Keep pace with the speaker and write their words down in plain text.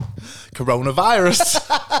coronavirus.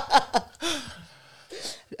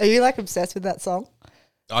 Are you like obsessed with that song?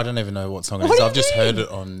 I don't even know what song it What is. do you I've just heard mean?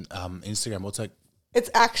 it on Instagram. What's like? It's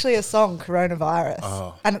actually a song, Coronavirus.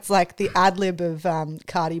 Oh. And it's like the ad-lib of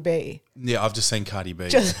Cardi B Yeah, I've just seen Cardi B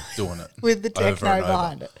Just doing it with the over techno and over.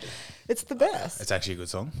 behind it. It's the best. It's actually a good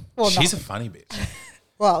song. Well, She's not- a funny bitch.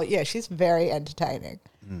 Well, yeah, she's very entertaining.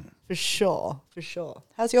 For sure, for sure.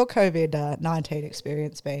 How's your COVID-19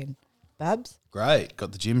 experience been, Babs? Great.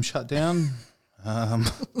 Got the gym shut down.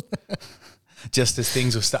 Just as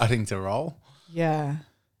things were starting to roll. Yeah.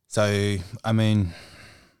 So, I mean,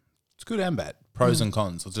 it's good and bad. Pros and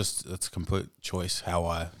cons. It's a complete choice how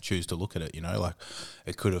I choose to look at it, you know. Like,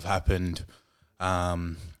 it could have happened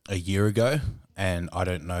a year ago, and I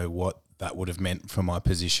don't know what that would have meant for my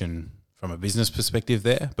position from a business perspective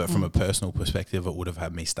there, but from a personal perspective, it would have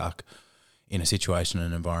had me stuck in a situation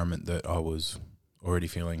and environment that I was already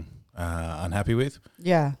feeling unhappy with.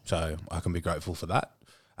 Yeah. So I can be grateful for that.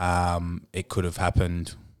 It could have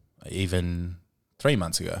happened even 3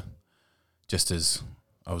 months ago, just as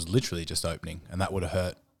I was literally just opening, and that would have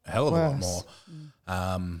hurt a hell of a lot more.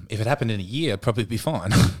 If it happened in a year, I'd probably be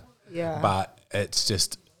fine. Yeah. But it's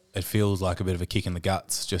just, it feels like a bit of a kick in the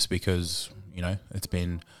guts just because, you know, it's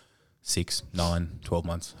been 6, 9, 12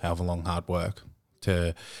 months, however long hard work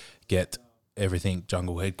to get everything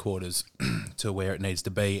Jungle headquarters to where it needs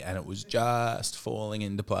to be, and it was just falling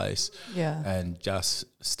into place and just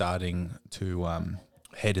starting to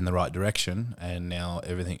head in the right direction, and now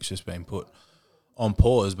everything's just been put on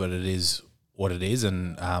pause, but it is what it is.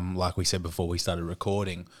 And like we said before we started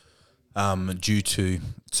recording, due to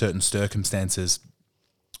certain circumstances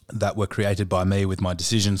that were created by me with my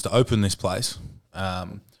decisions to open this place,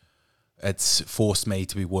 it's forced me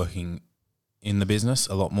to be working in the business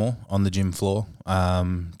a lot more on the gym floor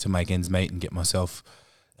to make ends meet and get myself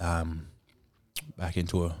back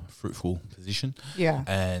into a fruitful position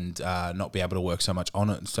and not be able to work so much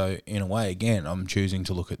on it. So in a way, again, I'm choosing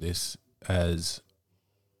to look at this as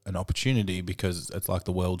an opportunity because it's like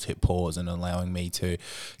the world's hit pause and allowing me to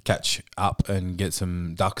catch up and get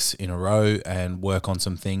some ducks in a row and work on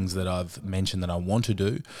some things that I've mentioned that I want to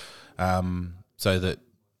do, so that,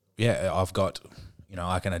 yeah, I've got, you know,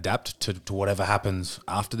 I can adapt to whatever happens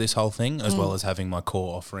after this whole thing, as well as having my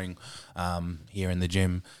core offering here in the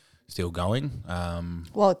gym still going.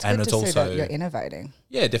 Well, it's and good it's to see also, that you're innovating.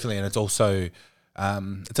 Yeah, definitely. And it's also,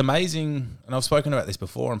 it's amazing, and I've spoken about this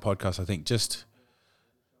before on podcasts, I think, just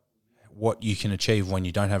what you can achieve when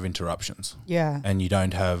you don't have interruptions. Yeah. And you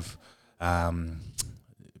don't have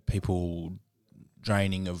people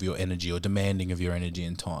draining of your energy or demanding of your energy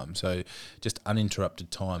and time. So just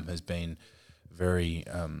uninterrupted time has been very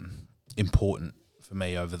important for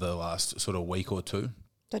me over the last sort of week or two.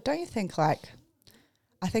 But don't you think, like,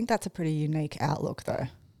 I think that's a pretty unique outlook though.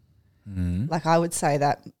 Like, I would say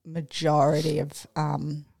that majority of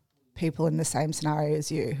people in the same scenario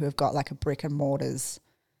as you who have got like a brick and mortars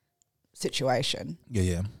situation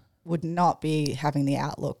would not be having the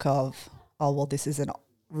outlook of, oh, well, this is a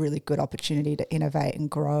really good opportunity to innovate and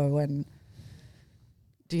grow. And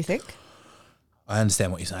do you think? I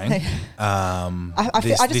understand what you're saying. I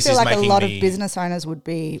just feel like a lot of business owners would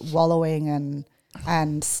be wallowing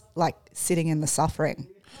and like sitting in the suffering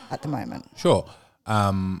at the moment. Sure.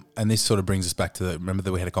 And this sort of brings us back to remember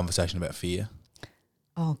that we had a conversation about fear?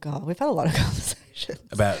 Oh, God, we've had a lot of conversations.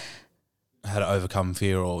 About how to overcome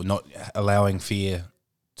fear, or not allowing fear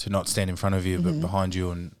to not stand in front of you but behind you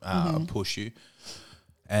and push you.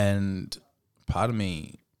 And part of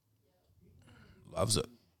me loves it.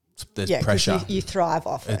 There's pressure. You thrive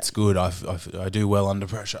off it. It's good. I do well under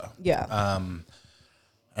pressure. Yeah.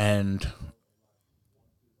 And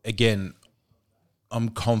again, I'm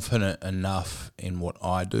confident enough in what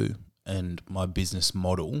I do and my business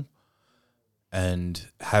model, and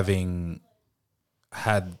having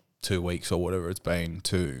had 2 weeks or whatever it's been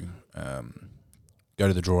to go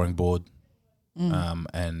to the drawing board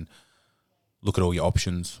and look at all your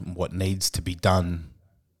options, what needs to be done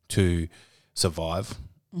to survive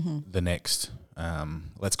the next,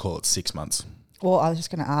 let's call it 6 months. Well, I was just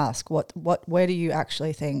going to ask, where do you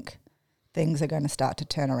actually think things are going to start to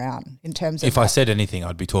turn around in terms of... If I said anything,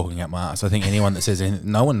 I'd be talking out my ass. I think anyone that says anything,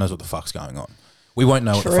 no one knows what the fuck's going on. We won't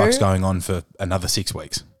know what the fuck's going on for another 6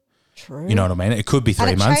 weeks. True. You know what I mean? It could be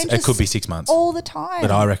 3 months. It could be 6 months. All the time.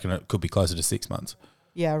 But I reckon it could be closer to 6 months.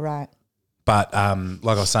 Yeah, right. But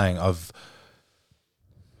like I was saying, I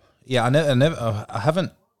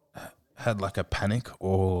haven't had like a panic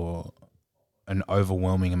or an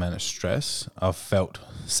overwhelming amount of stress. I've felt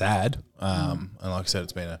sad. And like I said,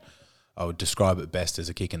 it's been I would describe it best as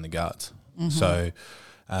a kick in the guts. So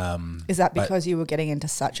Is that because you were getting into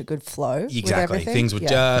such a good flow? Exactly. With everything? Things were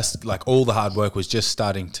just like all the hard work was just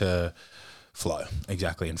starting to flow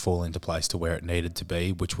exactly and fall into place to where it needed to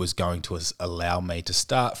be, which was going to allow me to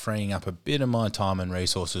start freeing up a bit of my time and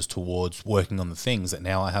resources towards working on the things that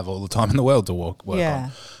now I have all the time in the world to work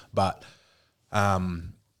on. But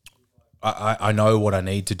I know what I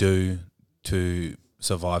need to do to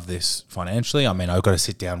survive this financially. I mean, I've got to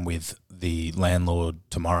sit down with the landlord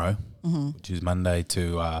tomorrow, which is Monday,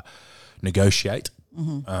 to negotiate,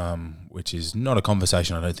 which is not a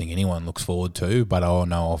conversation I don't think anyone looks forward to, but I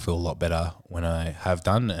know I'll feel a lot better when I have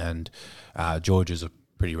done. And George is a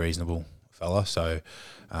pretty reasonable fella, so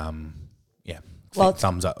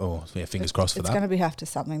thumbs up. Oh, yeah, fingers crossed for that. It's going to have to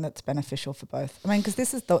something that's beneficial for both. I mean, because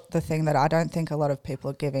this is the thing that I don't think a lot of people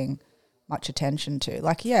are giving much attention to.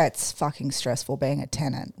 Like, yeah, it's fucking stressful being a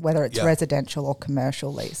tenant, whether it's residential or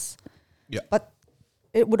commercial lease. Yeah. But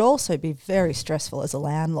it would also be very stressful as a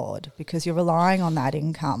landlord because you're relying on that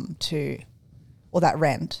income or that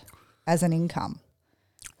rent as an income.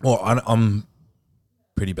 Well, I'm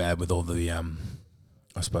pretty bad with all the,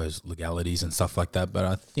 I suppose, legalities and stuff like that, but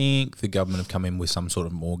I think the government have come in with some sort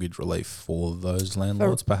of mortgage relief for those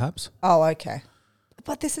landlords, perhaps. Oh, okay.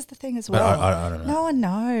 But this is the thing as well. I don't know. No one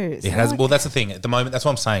knows. It has. Well, that's the thing. At the moment, that's what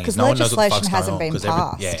I'm saying. Because no one knows what the fuck's legislation going on.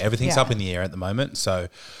 hasn't been passed. Everything's up in the air at the moment. So,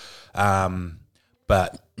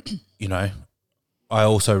 but, you know, I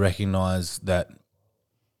also recognise that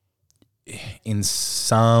in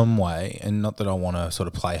some way, and not that I want to sort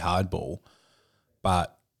of play hardball,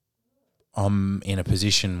 but I'm in a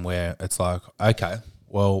position where it's like, okay,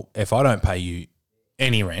 well, if I don't pay you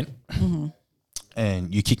any rent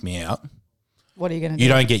and you kick me out, what are you going to do? You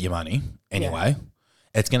don't get your money anyway. Yeah.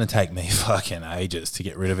 It's going to take me fucking ages to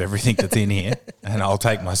get rid of everything that's in here, and I'll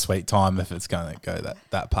take my sweet time if it's going to go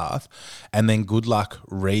that path. And then good luck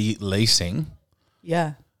releasing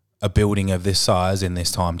a building of this size in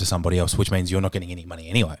this time to somebody else, which means you're not getting any money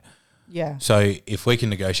anyway. Yeah. So if we can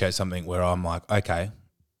negotiate something where I'm like, okay,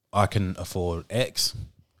 I can afford X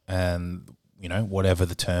and, you know, whatever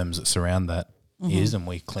the terms that surround that is, and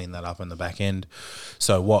we clean that up in the back end.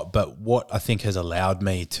 So what? But what I think has allowed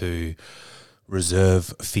me to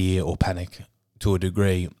reserve fear or panic to a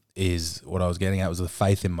degree is what I was getting at was the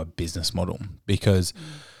faith in my business model, because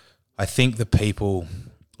I think the people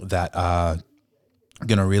that are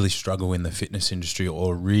going to really struggle in the fitness industry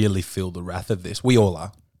or really feel the wrath of this, we all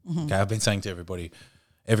are. Okay, I've been saying to everybody,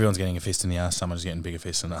 everyone's getting a fist in the ass, someone's getting bigger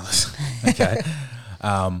fists than others. Okay.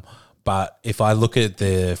 But if I look at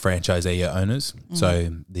the franchisee owners, so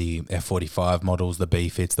the F45 models, the B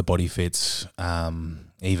fits, the body fits,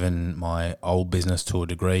 even my old business to a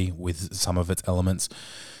degree with some of its elements.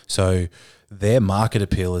 So their market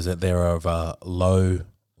appeal is that they're of a low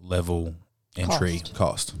level entry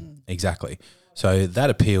cost. Exactly. So that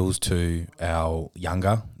appeals to our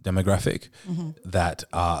younger demographic that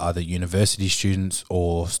are either university students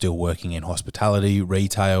or still working in hospitality,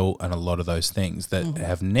 retail, and a lot of those things that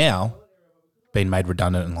have now been made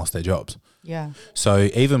redundant and lost their jobs. Yeah. So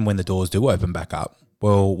even when the doors do open back up,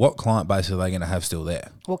 well, what client base are they going to have still there?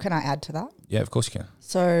 Well, can I add to that? Yeah, of course you can.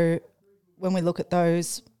 So when we look at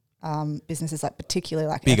those businesses, like particularly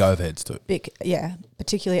like big overheads too.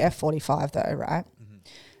 Particularly F45 though, right?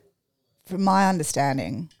 From my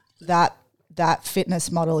understanding, that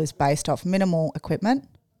fitness model is based off minimal equipment.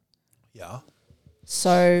 Yeah.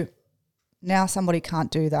 So now somebody can't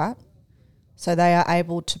do that. So they are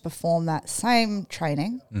able to perform that same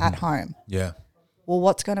training at home. Yeah. Well,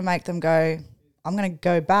 what's going to make them go, I'm going to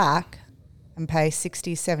go back and pay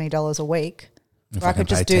 $60, $70 a week, if or I could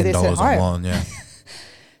just do this at home. Online, yeah.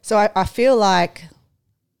 So I feel like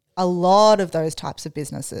a lot of those types of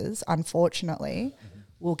businesses, unfortunately,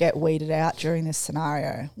 will get weeded out during this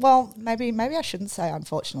scenario. Well, maybe I shouldn't say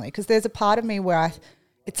unfortunately, because there's a part of me where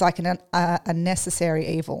it's like a necessary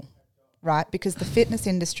evil, right? Because the fitness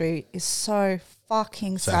industry is so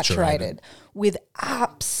fucking saturated with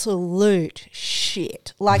absolute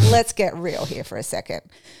shit. Like, let's get real here for a second.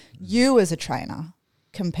 You as a trainer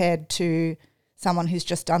compared to someone who's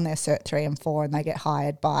just done their Cert 3 and 4 and they get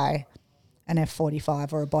hired by an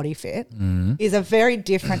F45 or a Body Fit is a very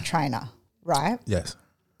different trainer, right? Yes.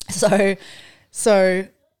 So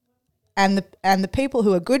and the people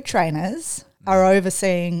who are good trainers are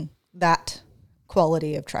overseeing that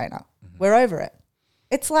quality of trainer. We're over it.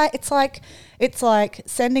 It's like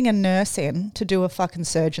sending a nurse in to do a fucking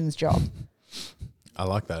surgeon's job. I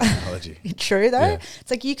like that analogy. True though. Yeah.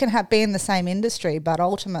 It's like you can be in the same industry, but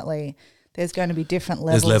ultimately there's going to be different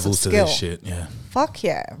levels. There's levels of skill. To this shit. Yeah. Fuck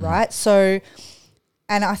yeah, right? So.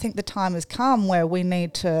 And I think the time has come where we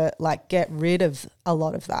need to like get rid of a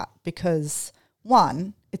lot of that, because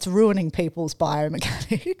one, it's ruining people's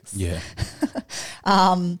biomechanics. Yeah.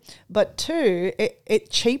 But two, it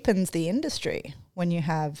cheapens the industry when you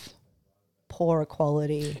have poorer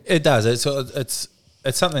quality. It does. It's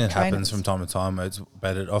something that happens trainers. from time to time.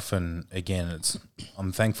 But it often, again,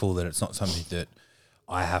 I'm thankful that it's not something that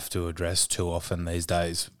I have to address too often these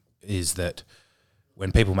days. Is that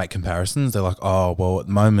when people make comparisons, they're like, oh, well, at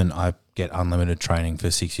the moment I get unlimited training for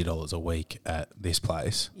 $60 a week at this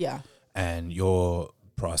place. Yeah. And your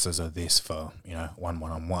prices are this for,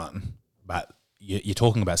 one-on-one. But you're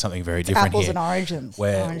talking about something very different Apples here. and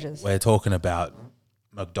oranges. We're talking about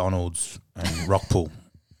McDonald's and Rockpool.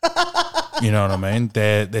 You know what I mean?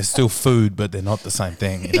 They're still food, but they're not the same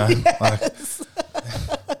thing, you know? Yes.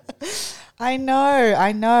 I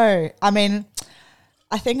know. I mean,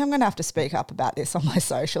 I think I'm going to have to speak up about this on my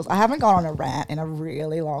socials. I haven't gone on a rant in a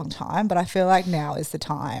really long time, but I feel like now is the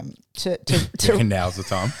time to now's the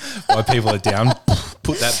time. While people are down,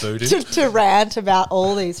 put that boot in. to rant about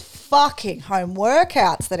all these fucking home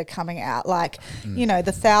workouts that are coming out. Like, the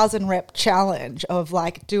 1,000 rep challenge of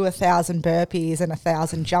like do 1,000 burpees and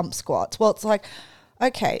 1,000 jump squats. Well, it's like,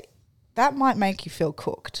 okay, that might make you feel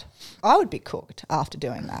cooked. I would be cooked after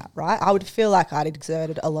doing that, right? I would feel like I'd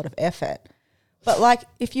exerted a lot of effort. But like,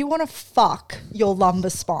 if you want to fuck your lumbar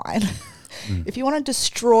spine, if you want to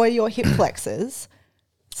destroy your hip flexors,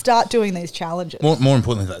 start doing these challenges. More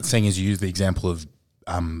importantly, that seeing as you use the example of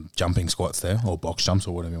jumping squats there, or box jumps,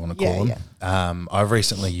 or whatever you want to call them. Yeah. I've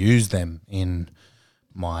recently used them in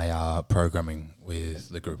my programming with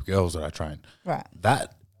the group of girls that I train. Right.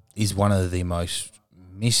 That is one of the most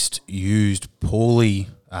misused, poorly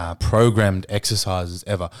programmed exercises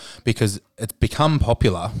ever, because it's become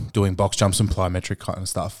popular doing box jumps and plyometric kind of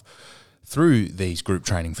stuff through these group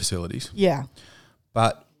training facilities. Yeah.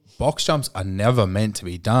 But box jumps are never meant to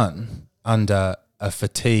be done under a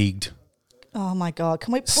fatigued Oh my God.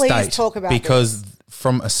 Can we please state, talk about because this?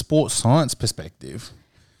 From a sports science perspective,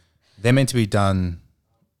 they're meant to be done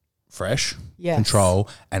fresh, Yes. control,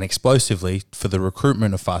 and explosively for the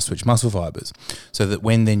recruitment of fast twitch muscle fibers, so that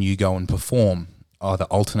when then you go and perform either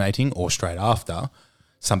alternating or straight after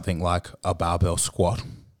something like a barbell squat,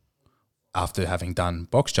 after having done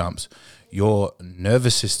box jumps, your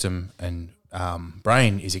nervous system and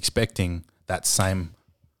brain is expecting that same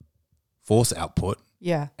force output.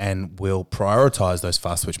 Yeah. And will prioritize those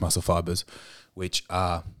fast twitch muscle fibers, which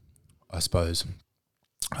are, I suppose,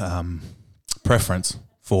 preference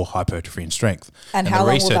for hypertrophy and strength. And how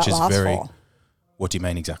long will that last for? What do you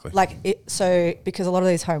mean exactly? So because a lot of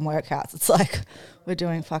these home workouts, it's like we're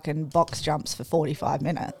doing fucking box jumps for 45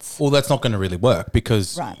 minutes. Well, that's not going to really work,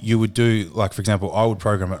 because Right. you would do, like, for example, I would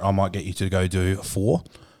program it. I might get you to go do 4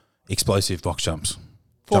 explosive box jumps.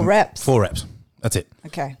 4 reps. 4 reps. That's it.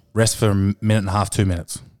 Okay. Rest for a minute and a half, 2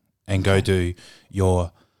 minutes, and go do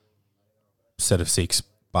your set of 6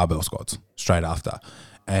 barbell squats straight after.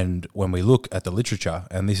 And when we look at the literature,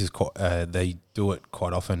 and this is they do it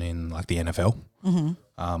quite often in like the NFL.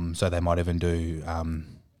 Mm-hmm. So they might even do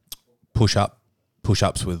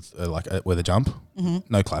push-ups with with a jump. Mm-hmm.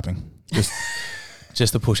 No clapping,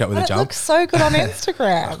 just a push-up with a It jump. looks so good on Fuck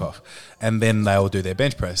Instagram. off. And then they'll do their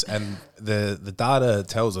bench press. And the data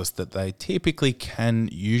tells us that they typically can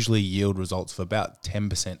usually yield results of about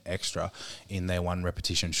 10% extra in their 1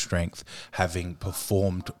 repetition strength, having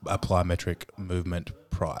performed a plyometric movement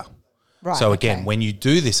prior. Right. So again, okay. when you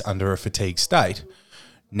do this under a fatigue state,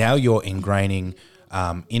 now you're ingraining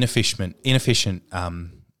inefficient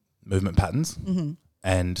movement patterns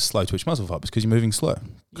and slow twitch muscle fibers, because you're moving slow,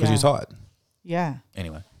 because Yeah. you're tired. Yeah.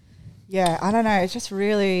 Anyway. Yeah, I don't know. It's just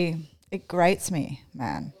really, it grates me,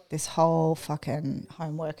 man. This whole fucking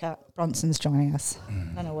home workout. Bronson's joining us. I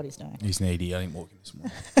don't know what he's doing. He's needy. I didn't walk him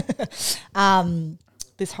this morning.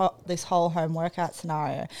 This whole home workout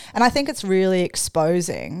scenario. And I think it's really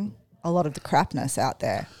exposing a lot of the crapness out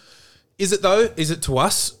there. Is it though? Is it to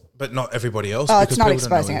us, but not everybody else? Oh, Because it's not people don't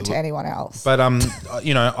know exposing what it to look- anyone else. But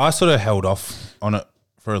I sort of held off on it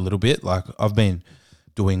for a little bit. Like, I've been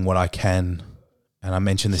doing what I can, and I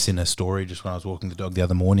mentioned this in a story just when I was walking the dog the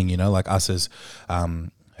other morning. Like us as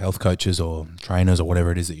health coaches or trainers or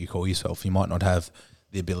whatever it is that you call yourself, you might not have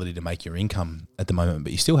the ability to make your income at the moment,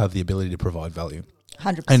 but you still have the ability to provide value.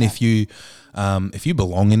 100%. And if you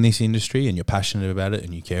belong in this industry and you're passionate about it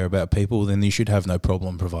and you care about people, then you should have no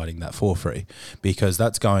problem providing that for free, because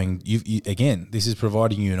that's going. Again, this is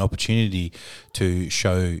providing you an opportunity to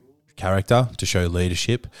show character, to show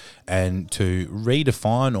leadership, and to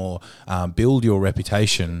redefine or build your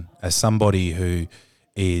reputation as somebody who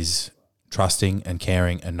is trusting and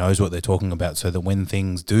caring and knows what they're talking about, so that when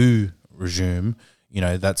things do resume,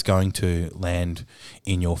 that's going to land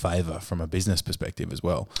in your favor from a business perspective as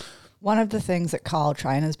well. One of the things that Kyle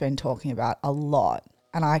Trainer's been talking about a lot,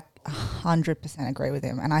 and I 100% agree with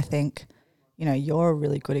him, and I think, you're a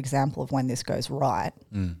really good example of when this goes right,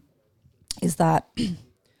 is that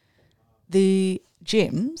the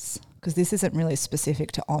gyms, because this isn't really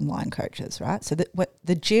specific to online coaches, right? So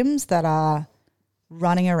the gyms that are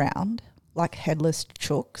running around like headless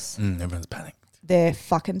chooks, everyone's panicked. They're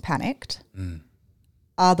fucking panicked,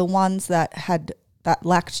 are the ones that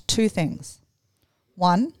lacked two things.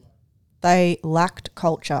 One, they lacked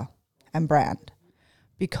culture and brand,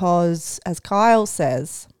 because as Kyle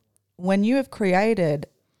says, when you have created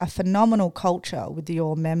a phenomenal culture with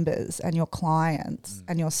your members and your clients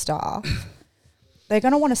and your staff, they're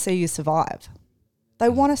going to want to see you survive. They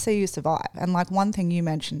want to see you survive. And like one thing you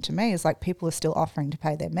mentioned to me is like people are still offering to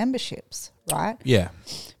pay their memberships, right? Yeah.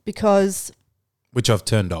 Because... Which I've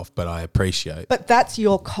turned off, but I appreciate. But that's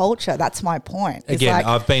your culture. That's my point. It's again,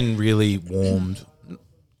 I've been really warmed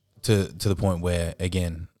to the point where,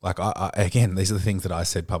 again, these are the things that I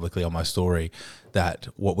said publicly on my story, that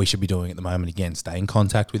what we should be doing at the moment, again, stay in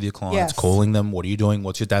contact with your clients, calling them. What are you doing?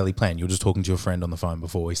 What's your daily plan? You were just talking to your friend on the phone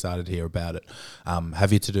before we started here about it.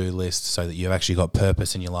 Have your to-do list so that you've actually got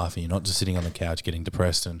purpose in your life and you're not just sitting on the couch getting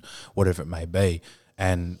depressed and whatever it may be.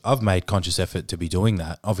 And I've made conscious effort to be doing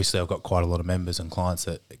that. Obviously, I've got quite a lot of members and clients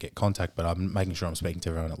that get contact, but I'm making sure I'm speaking to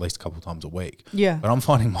everyone at least a couple of times a week. Yeah. But I'm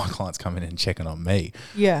finding my clients coming in and checking on me.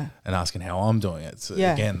 Yeah. And asking how I'm doing it. So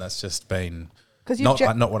again, that's just been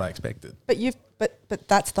not what I expected. But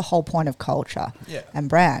that's the whole point of culture and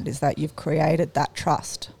brand, is that you've created that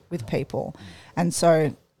trust with people. And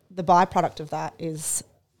so the byproduct of that is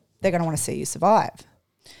they're going to want to see you survive.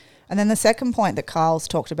 And then the second point that Kyle's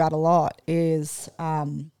talked about a lot is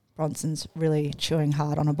Bronson's really chewing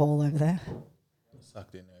hard on a ball over there.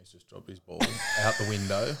 Sucked in now. He's just dropped his ball out the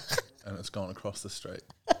window and it's gone across the street.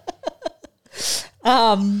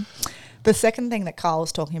 The second thing that Kyle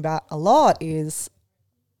was talking about a lot is,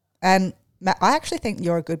 and Matt, I actually think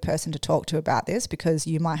you're a good person to talk to about this because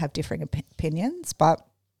you might have differing opinions, but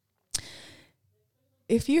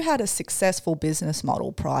if you had a successful business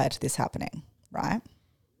model prior to this happening, right?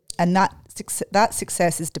 And that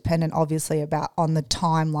success is dependent, obviously, on the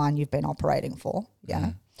timeline you've been operating for,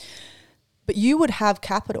 But you would have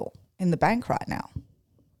capital in the bank right now.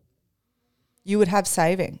 You would have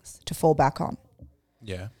savings to fall back on.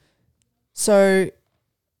 Yeah. So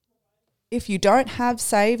if you don't have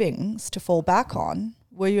savings to fall back on,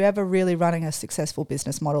 were you ever really running a successful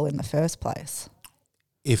business model in the first place?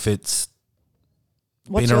 If it's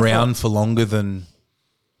been around for longer than...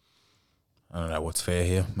 I don't know what's fair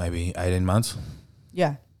here, maybe 18 months.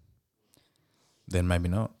 Yeah. Then maybe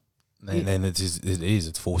not. Then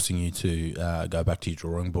it's forcing you to go back to your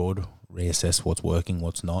drawing board, reassess what's working,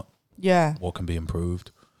 what's not. Yeah. What can be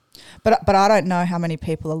improved. But I don't know how many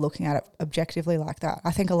people are looking at it objectively like that.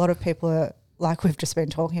 I think a lot of people are, like we've just been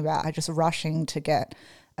talking about, are just rushing to get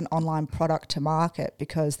an online product to market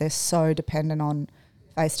because they're so dependent on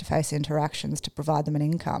face-to-face interactions to provide them an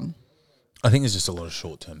income. I think there's just a lot of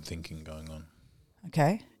short-term thinking going on.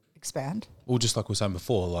 Okay, expand. Well, just like we were saying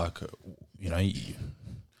before,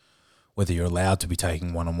 whether you're allowed to be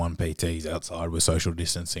taking one-on-one PTs outside with social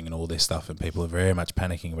distancing and all this stuff, and people are very much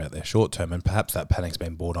panicking about their short-term, and perhaps that panic's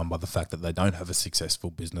been brought on by the fact that they don't have a successful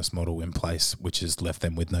business model in place, which has left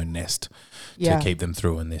them with no nest to keep them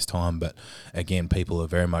through in this time. But again, people are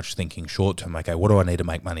very much thinking short-term, okay, what do I need to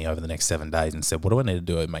make money over the next 7 days? Instead, what do I need to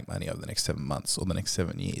do to make money over the next 7 months or the next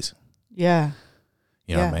 7 years? Yeah.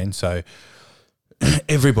 You know what I mean? So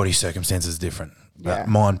everybody's circumstances are different. But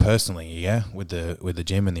mine personally, with the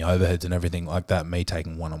gym and the overheads and everything like that, me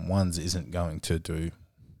taking one-on-ones isn't going to do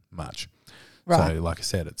much. Right. So like I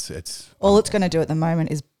said, it's all it's going to do at the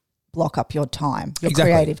moment is block up your time, your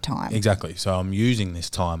creative time. Exactly. So I'm using this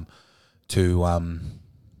time to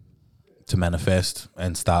manifest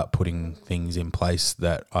and start putting things in place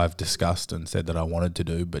that I've discussed and said that I wanted to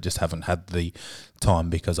do, but just haven't had the time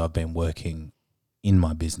because I've been working in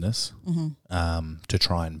my business to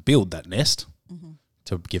try and build that nest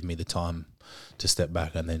to give me the time to step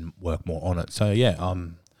back and then work more on it. So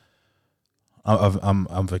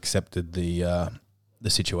I've accepted the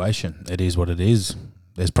situation. It is what it is.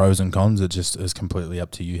 There's pros and cons. It just is completely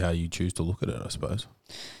up to you how you choose to look at it, I suppose.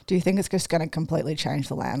 Do you think it's just going to completely change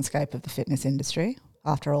the landscape of the fitness industry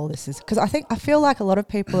after all this is? Because I feel like a lot of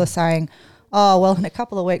people are saying, oh, well, in a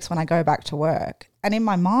couple of weeks when I go back to work. And in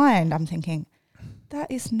my mind, I'm thinking,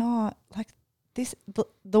 that is not like this.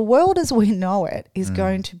 The world as we know it is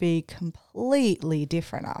going to be completely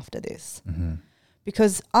different after this.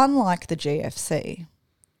 Because unlike the GFC,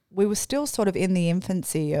 we were still sort of in the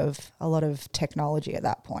infancy of a lot of technology at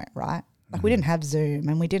that point, right? Like we didn't have Zoom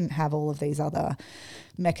and we didn't have all of these other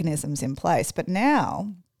mechanisms in place. But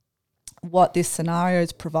now what this scenario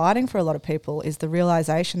is providing for a lot of people is the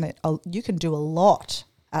realization that you can do a lot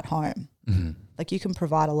at home. Like you can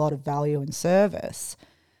provide a lot of value and service.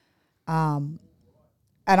 And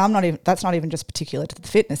that's not even just particular to the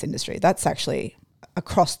fitness industry. That's actually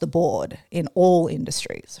across the board in all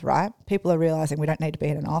industries, right? People are realizing we don't need to be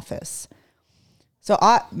in an office. So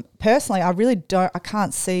I really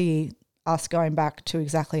can't see us going back to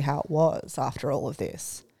exactly how it was after all of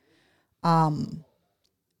this. And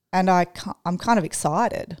I'm kind of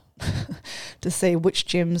excited to see which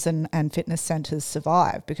gyms and fitness centres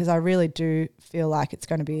survive, because I really do feel like it's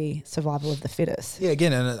going to be survival of the fittest. Yeah,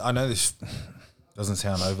 again, and I know this doesn't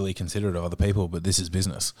sound overly considerate of other people, but this is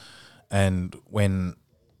business. And when,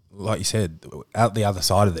 like you said, out the other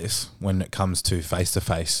side of this, when it comes to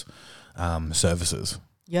face-to-face services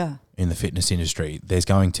in the fitness industry, there's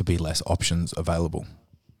going to be less options available.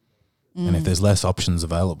 And if there's less options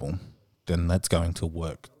available, then that's going to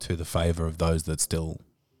work to the favour of those that still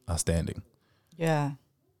are standing. Yeah.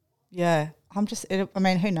 Yeah.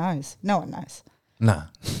 Who knows? No one knows. Nah.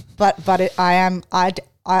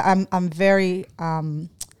 I'm very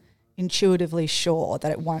intuitively sure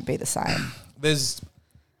that it won't be the same.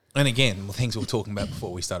 And again, things we were talking about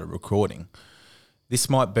before we started recording, this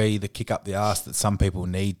might be the kick up the arse that some people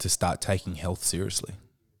need to start taking health seriously.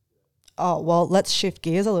 Oh, well, let's shift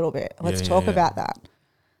gears a little bit. Let's talk about that.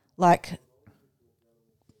 Like,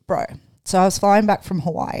 bro, so I was flying back from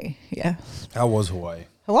Hawaii, yeah. How was Hawaii?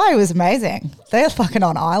 Hawaii was amazing. They're fucking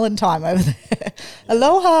on island time over there.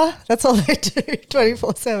 Aloha. That's all they do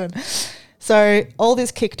 24/7. So all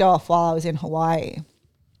this kicked off while I was in Hawaii.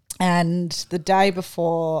 And the day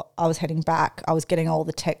before I was heading back, I was getting all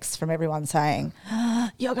the texts from everyone saying,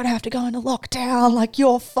 you're going to have to go into lockdown. Like,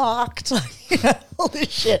 you're fucked. Like, all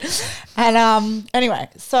this shit. And anyway,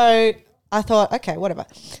 so I thought, okay, whatever.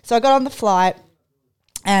 So I got on the flight.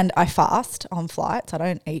 And I fast on flights. I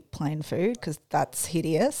don't eat plain food because that's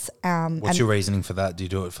hideous. What's your reasoning for that? Do you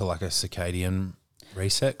do it for like a circadian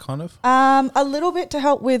reset kind of? A little bit to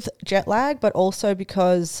help with jet lag, but also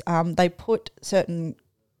because they put certain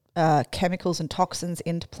chemicals and toxins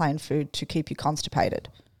into plain food to keep you constipated.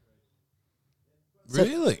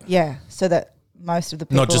 Really? Yeah, so that most of the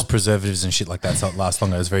people... Not just preservatives and shit like that, so it lasts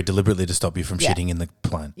longer. It's very deliberately to stop you from shitting in the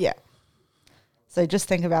plane. Yeah. So just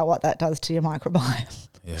think about what that does to your microbiome.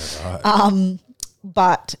 Yeah, right.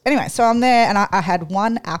 But anyway, so I'm there and I had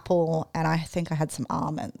one apple and I think I had some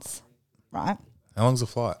almonds, right? How long's the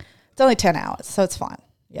flight? It's only 10 hours, so it's fine.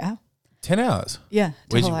 Yeah. 10 hours? Yeah,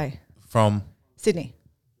 to Hawaii. From? Sydney.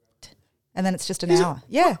 And then it's just an hour.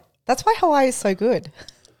 Yeah. That's why Hawaii is so good.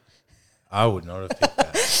 I would not have picked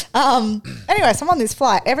that. Anyway, so I'm on this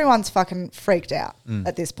flight. Everyone's fucking freaked out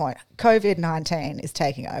at this point. COVID-19 is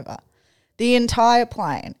taking over. The entire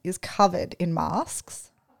plane is covered in masks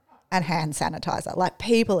and hand sanitizer. Like,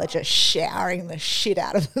 people are just showering the shit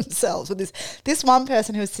out of themselves with this. This one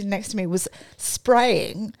person who was sitting next to me was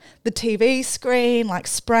spraying the TV screen, like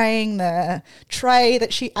spraying the tray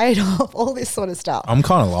that she ate off, all this sort of stuff. I'm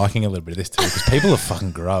kind of liking a little bit of this too because people are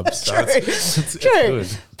fucking grubs. So True. it's True.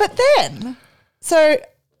 good. But then, so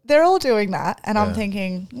they're all doing that and I'm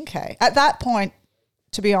thinking, okay. At that point,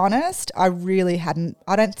 to be honest, I really hadn't,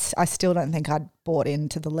 I still don't think I'd bought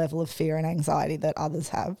into the level of fear and anxiety that others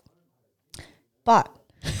have. But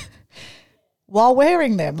while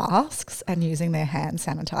wearing their masks and using their hand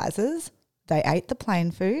sanitizers, they ate the plain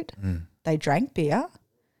food, they drank beer,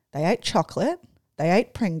 they ate chocolate, they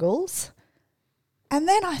ate Pringles. And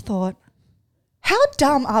then I thought, how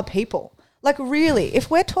dumb are people? Like, really, if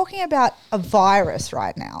we're talking about a virus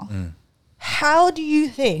right now, how do you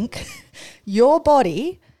think your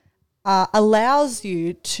body allows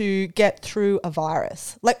you to get through a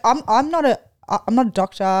virus? Like, I'm not a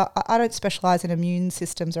doctor. I don't specialize in immune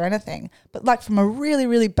systems or anything. But like, from a really,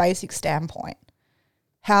 really basic standpoint,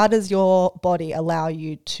 how does your body allow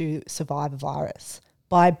you to survive a virus?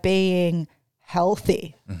 By being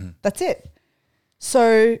healthy. That's it.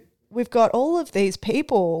 So we've got all of these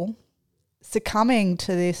people succumbing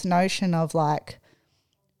to this notion of like,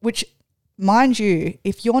 which, mind you,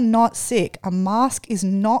 if you're not sick, a mask is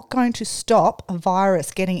not going to stop a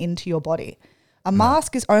virus getting into your body. A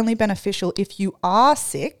mask is only beneficial if you are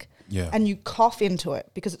sick and you cough into it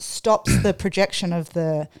because it stops the projection of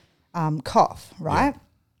the cough, right? Yeah.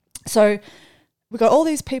 So we've got all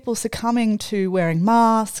these people succumbing to wearing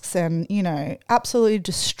masks and, you know, absolutely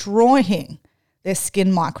destroying their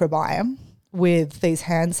skin microbiome with these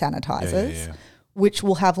hand sanitizers, which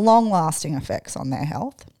will have long-lasting effects on their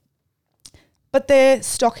health. But they're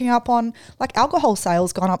stocking up on, like, alcohol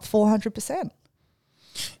sales gone up 400%.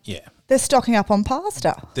 Yeah. They're stocking up on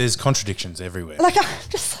pasta. There's contradictions everywhere. Like, I'm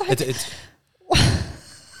just like...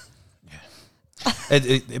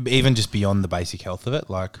 Even just beyond the basic health of it,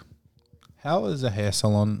 like, how is a hair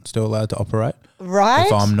salon still allowed to operate? Right.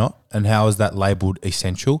 If I'm not? And how is that labelled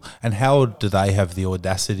essential? And how do they have the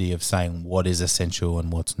audacity of saying what is essential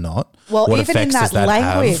and what's not? Well, what even in that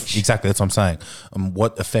language. have? Exactly, that's what I'm saying.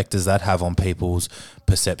 What effect does that have on people's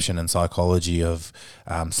perception and psychology of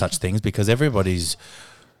such things? Because everybody's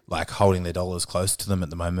like holding their dollars close to them at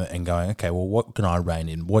the moment and going, okay, well, what can I rein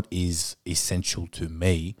in? What is essential to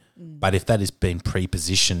me? But if that has been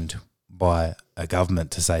pre-positioned by a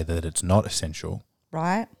government to say that it's not essential,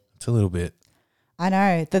 right? It's a little bit. I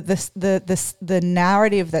know that the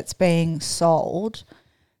narrative that's being sold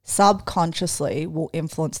subconsciously will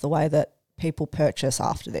influence the way that people purchase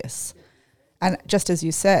after this. And just as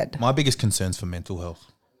you said, My biggest concern's for mental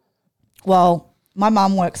health. Well, my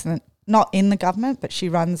mum works not in the government, but she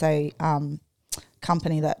runs a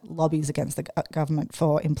company that lobbies against the government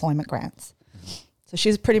for employment grants. So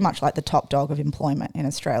she's pretty much like the top dog of employment in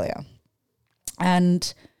Australia.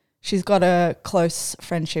 And she's got a close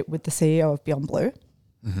friendship with the CEO of Beyond Blue.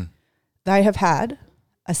 Mm-hmm. They have had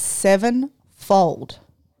a 7-fold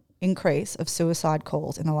increase of suicide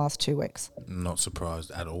calls in the last 2 weeks. Not surprised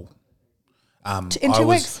at all. In 2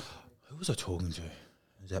 weeks? Who was I talking to?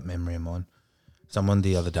 Is that memory of mine? Someone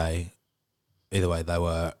the other day. Either way, they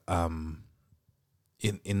were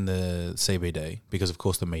in the CBD because, of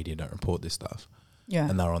course, the media don't report this stuff. Yeah.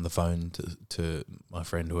 And they were on the phone to my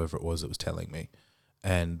friend, whoever it was that was telling me.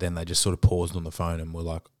 And then they just sort of paused on the phone and were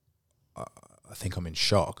like, I think I'm in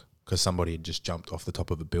shock because somebody had just jumped off the top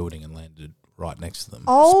of a building and landed right next to them,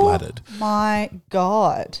 splattered. Oh, my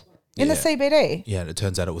God. In the CBD? Yeah, and it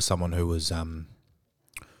turns out it was someone who was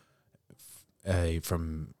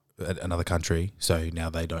from another country. So now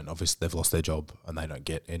they've lost their job and they don't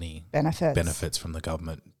get any benefits from the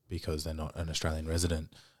government because they're not an Australian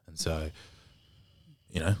resident. And so,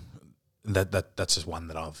 you know, that's just one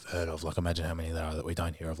that I've heard of. Like, imagine how many there are that we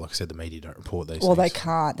don't hear of. Like I said, the media don't report these Well, things. they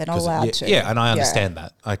can't. They're not allowed to. Yeah, and I understand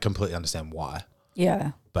that. I completely understand why.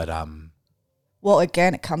 Yeah. But well,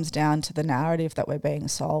 again, it comes down to the narrative that we're being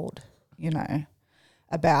sold, you know,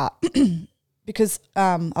 about because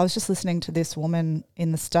I was just listening to this woman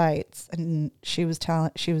in the States and she was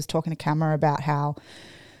talking to camera about how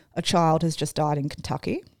a child has just died in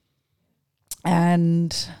Kentucky.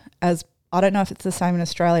 And as I don't know if it's the same in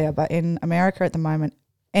Australia, but in America at the moment,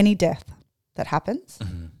 any death that happens,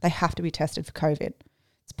 they have to be tested for COVID.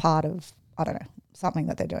 It's part of, I don't know, something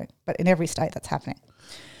that they're doing. But in every state that's happening.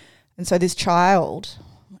 And so this child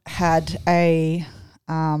had a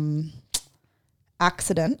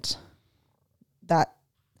accident that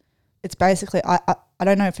it's basically, I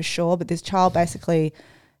don't know for sure, but this child basically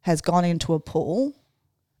has gone into a pool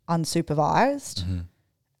unsupervised,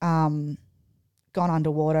 gone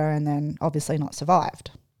underwater and then obviously not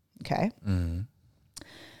survived. Okay.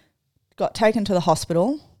 Got taken to the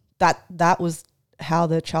hospital. That was how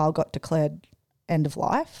the child got declared end of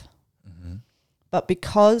life. But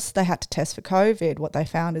because they had to test for COVID, what they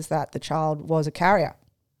found is that the child was a carrier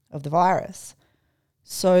of the virus.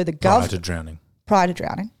 So the prior to drowning.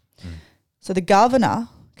 So the governor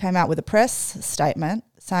came out with a press statement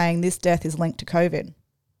saying this death is linked to COVID.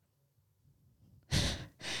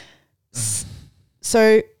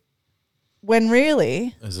 So when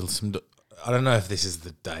really... I don't know if this is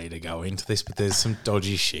the day to go into this, but there's some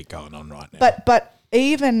dodgy shit going on right now. But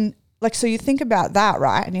even, like, so you think about that,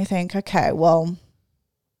 right? And you think, okay, well,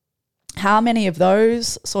 how many of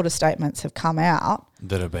those sort of statements have come out?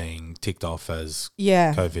 That are being ticked off as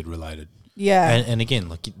COVID related. Yeah. And again,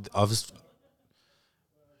 like, it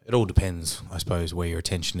all depends, I suppose, where your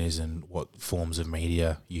attention is and what forms of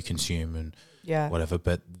media you consume and whatever.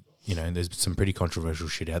 But, you know, there's some pretty controversial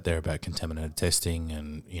shit out there about contaminated testing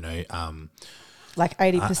and, you know, like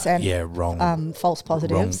 80% wrong false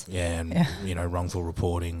positives. You know, wrongful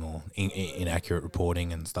reporting or inaccurate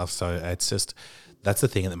reporting and stuff. So it's just, that's the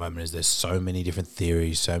thing at the moment is there's so many different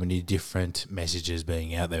theories, so many different messages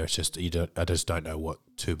being out there. It's just, I just don't know what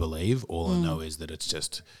to believe. All I know is that it's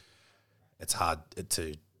just hard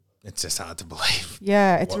to believe.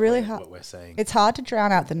 Yeah, it's really hard. What we're saying. It's hard to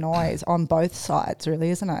drown out the noise on both sides,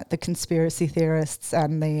 really, isn't it? The conspiracy theorists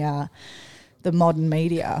and the modern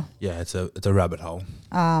media. Yeah, it's a rabbit hole.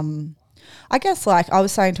 I guess, like I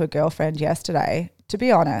was saying to a girlfriend yesterday, to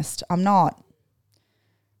be honest, I'm not,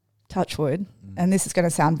 touch wood, and this is going to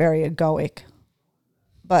sound very egoic,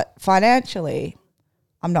 but financially,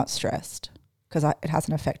 I'm not stressed because it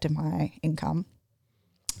hasn't affected my income.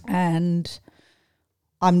 And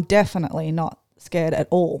I'm definitely not scared at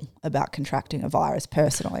all about contracting a virus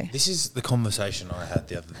personally. This is the conversation I had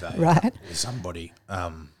the other day Right. with somebody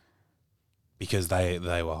because they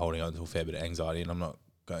were holding on to a fair bit of anxiety, and I'm not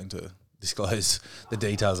going to disclose the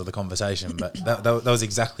details of the conversation, but that was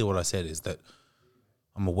exactly what I said, is that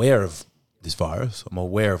I'm aware of this virus, I'm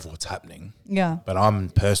aware of what's happening, Yeah. but I'm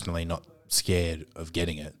personally not scared of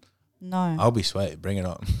getting it. No. I'll be sweet, bring it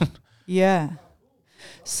on. Yeah.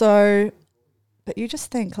 So, but you just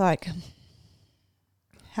think like,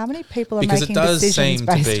 how many people are Because making decisions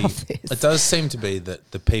based off this? It does seem to be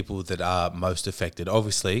that the people that are most affected,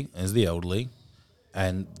 obviously, is the elderly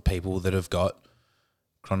and people that have got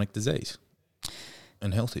chronic disease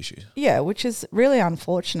and health issues. Yeah, which is really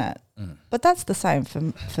unfortunate. But that's the same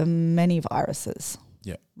for many viruses.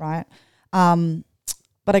 Yeah. Right.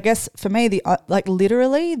 But I guess for me, this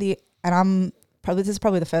is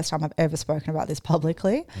probably the first time I've ever spoken about this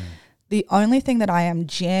publicly. The only thing that I am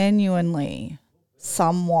genuinely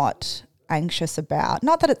somewhat anxious about,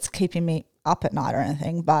 not that it's keeping me up at night or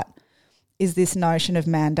anything, but is this notion of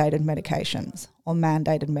mandated medications or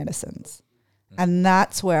mandated medicines. And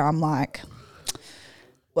that's where I'm like,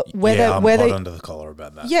 I'm hot under the collar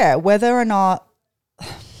about that. Yeah, whether or not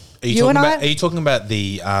Are you talking about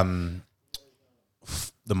the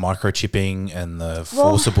microchipping and the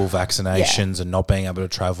forcible vaccinations and not being able to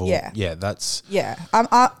travel? Yeah, that's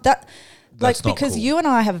because cool. you and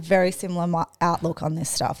I have a very similar outlook on this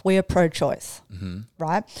stuff. We are pro-choice,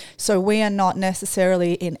 right? So we are not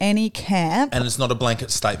necessarily in any camp. And it's not a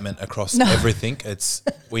blanket statement across everything. It's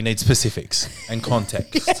we need specifics and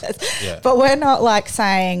context. Yes. Yeah. But we're not like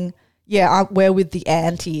saying, we're with the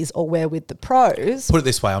antis or we're with the pros. Put it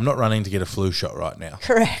this way, I'm not running to get a flu shot right now.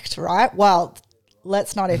 Correct, right? Well,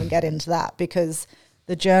 let's not even get into that, because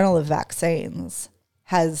the Journal of Vaccines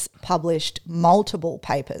has published multiple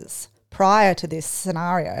papers prior to this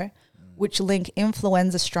scenario which link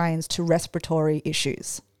influenza strains to respiratory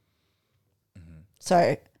issues.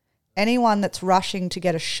 So anyone that's rushing to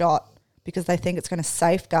get a shot because they think it's going to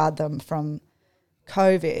safeguard them from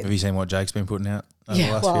COVID. Have you seen what Jake's been putting out over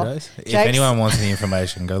the last few days? If Jake's anyone wants any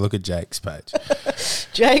information, go look at Jake's page.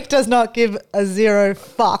 Jake does not give a zero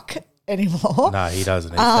fuck anymore. No, he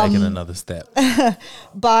doesn't. He's taken another step.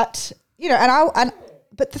 But,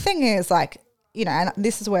 but the thing is, like, and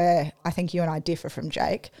this is where I think you and I differ from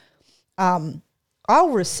Jake. I'll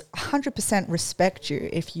 100% respect you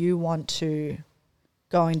if you want to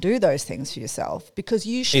go and do those things for yourself, because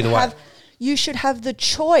you should have the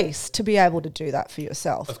choice to be able to do that for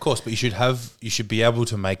yourself. Of course, but you should be able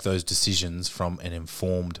to make those decisions from an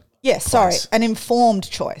informed an informed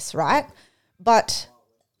choice, right? But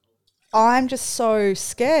I'm just so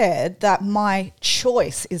scared that my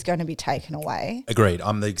choice is going to be taken away. Agreed.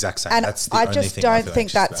 I'm the exact same. And that's the I only just thing don't feel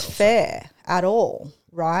think anxious that's about fair at all,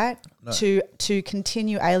 right? No. To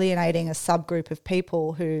continue alienating a subgroup of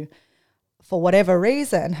people who, for whatever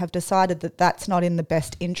reason, have decided that that's not in the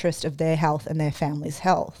best interest of their health and their family's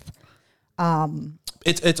health.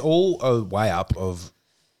 It's all a way up of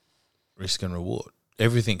risk and reward.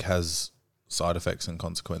 Everything has side effects and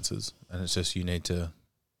consequences, and it's just you need to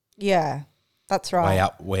that's right. weigh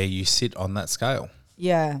up where you sit on that scale.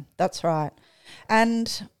 Yeah, that's right.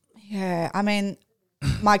 And I mean,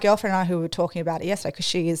 my girlfriend and I, who were talking about it yesterday, because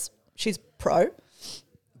she's pro.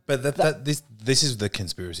 But this is the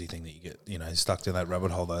conspiracy thing that you get, stuck in that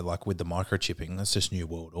rabbit hole though, like with the microchipping. That's just New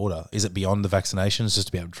World Order. Is it beyond the vaccinations just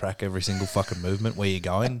to be able to track every single fucking movement where you're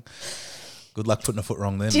going? Good luck putting a foot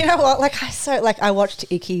wrong then. Do you know what? I watched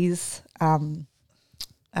Icky's,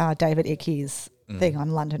 David Icky's thing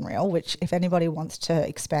on London Real, which if anybody wants to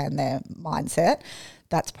expand their mindset,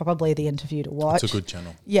 that's probably the interview to watch. It's a good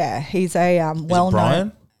channel. Yeah, he's a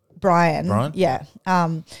well-known... Brian? Yeah.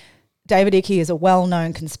 David Icke is a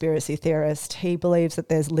well-known conspiracy theorist. He believes that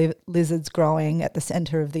there's lizards growing at the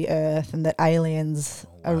center of the earth and that aliens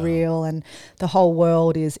are real, and the whole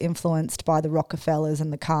world is influenced by the Rockefellers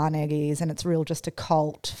and the Carnegies, and it's real just a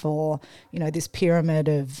cult for, this pyramid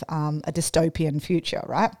of a dystopian future,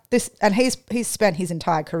 right? He's spent his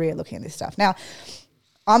entire career looking at this stuff. Now,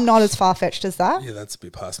 I'm not as far-fetched as that. Yeah, that's a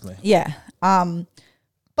bit past me. Yeah.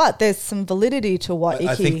 But there's some validity to what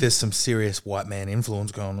I think there's some serious white man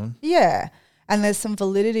influence going on. Yeah. And there's some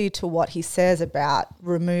validity to what he says about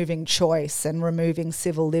removing choice and removing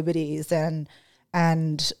civil liberties and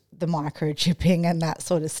the microchipping and that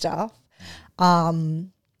sort of stuff. I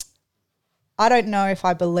don't know if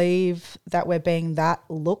I believe that we're being that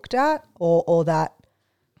looked at or that,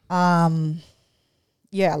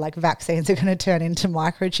 like vaccines are going to turn into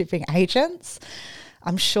microchipping agents.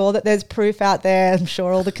 I'm sure that there's proof out there. I'm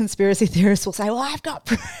sure all the conspiracy theorists will say, well, I've got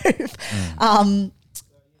proof.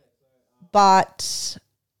 But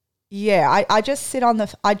yeah, I just sit on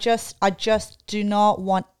I just do not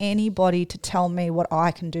want anybody to tell me what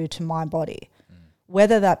I can do to my body,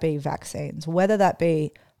 whether that be vaccines, whether that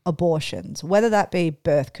be abortions, whether that be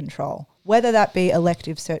birth control, whether that be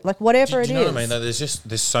elective surgery, like whatever it is. Do you know what I mean? Though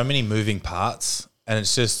there's so many moving parts, and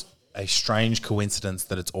it's just a strange coincidence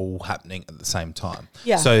that it's all happening at the same time.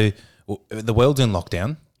 Yeah. So the world's in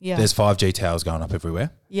lockdown. Yeah. There's 5G towers going up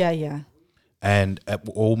everywhere. Yeah. And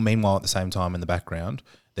meanwhile, at the same time in the background,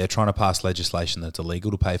 they're trying to pass legislation that's illegal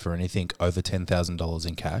to pay for anything over $10,000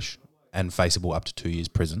 in cash and faceable up to 2 years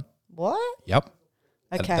prison. What? Yep.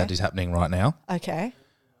 Okay. That is happening right now. Okay.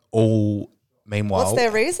 Meanwhile. What's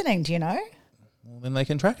their reasoning? Do you know? Well, then they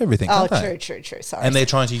can track everything. Oh, can't they? true. Sorry. And they're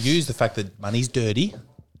trying to use the fact that money's dirty.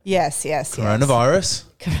 Yes. Coronavirus.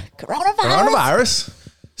 Coronavirus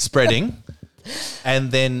spreading.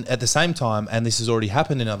 And then at the same time, and this has already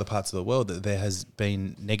happened in other parts of the world, that there has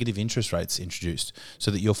been negative interest rates introduced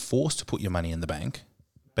so that you're forced to put your money in the bank.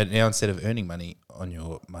 But now instead of earning money on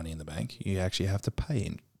your money in the bank, you actually have to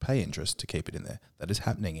pay interest to keep it in there. That is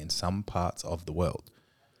happening in some parts of the world.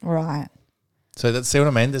 Right. So that's, see what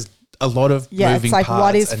I mean? There's a lot of moving like parts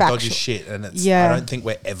what is and factual. dodgy shit. And it's, Yeah. I don't think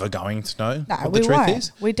we're ever going to know what the we truth won't.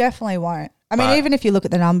 is. We definitely won't. I mean, But- even if you look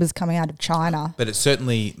at the numbers coming out of China. But it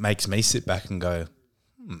certainly makes me sit back and go,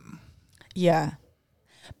 Yeah.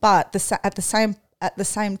 But at the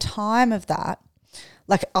same time of that,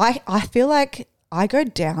 like I feel like I go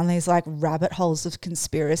down these like rabbit holes of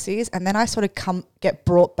conspiracies, and then I sort of get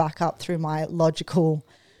brought back up through my logical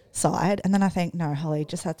side, and then I think, no, Holly,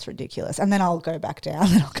 just that's ridiculous, and then I'll go back down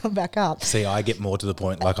and I'll come back up. see, I get more to the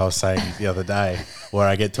point, like I was saying the other day, where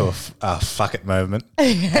I get to a fuck it moment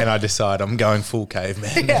and I decide I'm going full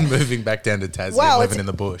caveman and moving back down to Tassie and living in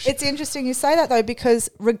the bush. It's interesting you say that though, because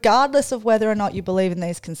regardless of whether or not you believe in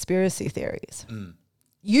these conspiracy theories,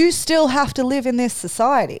 you still have to live in this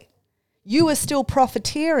society. You are still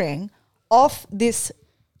profiteering off this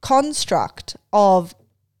construct of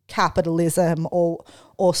capitalism or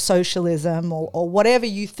socialism or whatever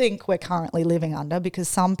you think we're currently living under, because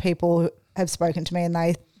some people have spoken to me and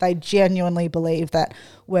they genuinely believe that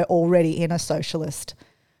we're already in a socialist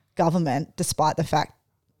government, despite the fact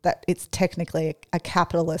that it's technically a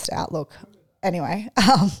capitalist outlook. Anyway,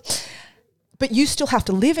 but you still have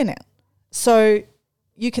to live in it. So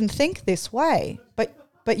you can think this way,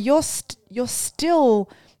 but you're still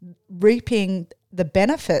reaping the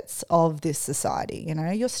benefits of this society. You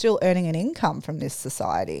know, you're still earning an income from this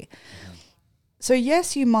society. So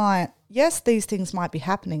yes, these things might be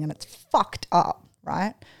happening and it's fucked up,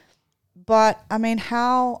 right? But I mean,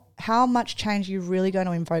 how much change are you really going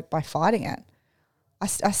to invoke by fighting it?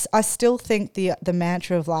 I still think the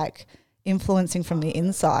mantra of like influencing from the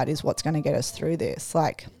inside is what's going to get us through this.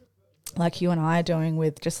 Like you and I are doing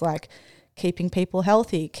with just like keeping people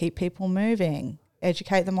healthy, keep people moving,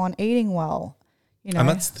 educate them on eating well. You know? And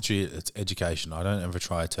that's it's education. I don't ever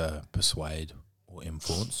try to persuade or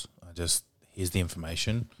influence. I just, here's the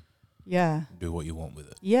information. Yeah. Do what you want with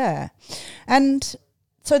it. Yeah. And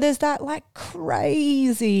so there's that like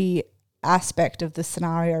crazy aspect of the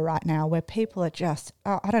scenario right now where people are just,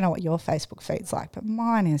 I don't know what your Facebook feed's like, but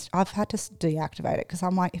mine is, I've had to deactivate it because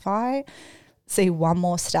I'm like, if I see one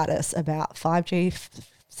more status about 5G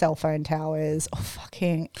cell phone towers or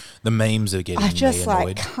fucking... The memes are getting I just me annoyed.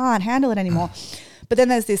 like can't handle it anymore. But then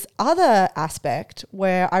there's this other aspect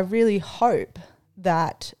where I really hope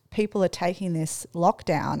that people are taking this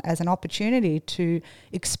lockdown as an opportunity to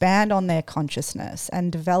expand on their consciousness and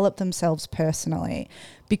develop themselves personally,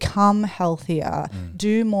 become healthier,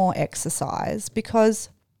 do more exercise. Because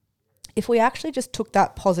if we actually just took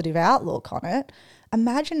that positive outlook on it,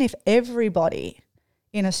 imagine if everybody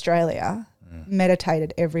in Australia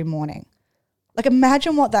meditated every morning. Like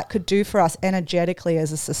imagine what that could do for us energetically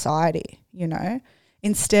as a society, you know?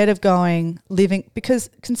 Instead of living, because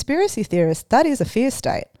conspiracy theorists, that is a fear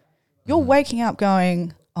state. You're waking up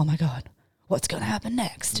going, oh my God, what's going to happen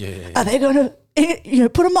next? Yeah. Are they going to,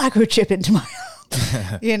 put a microchip into my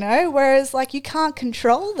arm? You know, whereas like you can't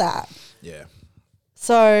control that. Yeah.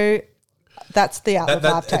 So that's the outlook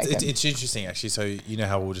I've taken. It's interesting actually. So you know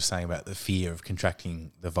how we were just saying about the fear of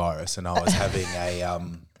contracting the virus, and I was having a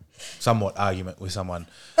somewhat argument with someone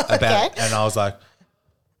about, and I was like,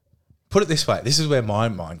 put it this way, this is where my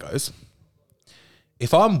mind goes.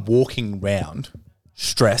 If I'm walking around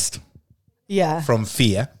stressed from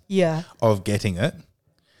fear of getting it,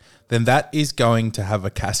 then that is going to have a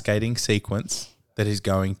cascading sequence that is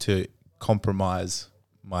going to compromise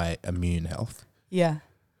my immune health. Yeah.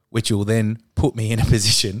 Which will then put me in a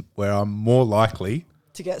position where I'm more likely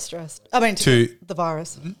to get stressed. I mean, to the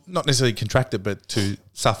virus. Not necessarily contract it, but to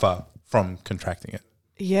suffer from contracting it.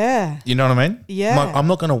 Yeah. You know what I mean? Yeah. I'm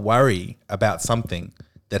not going to worry about something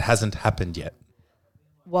that hasn't happened yet.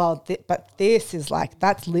 Well, but this is like,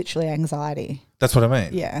 that's literally anxiety. That's what I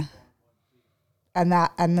mean. Yeah. And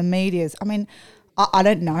the media's, I mean, I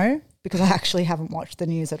don't know because I actually haven't watched the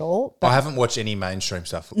news at all. But I haven't watched any mainstream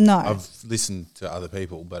stuff. No. I've listened to other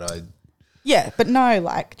people, but yeah, but no,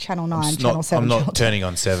 like Channel 9, Channel 7. I'm not turning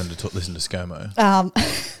on 7 to listen to ScoMo.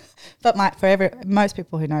 But most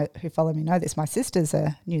people who follow me know this. My sister's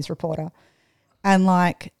a news reporter, and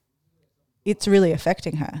like, it's really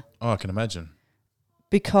affecting her. Oh, I can imagine.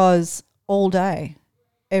 Because all day,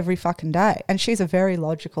 every fucking day, and she's a very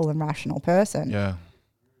logical and rational person. Yeah.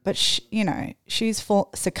 But she's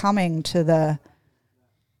succumbing to the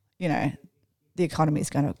economy is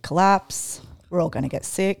going to collapse. We're all going to get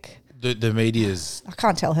sick. The media's. I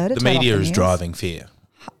can't tell her to. The turn media off the is news. driving fear.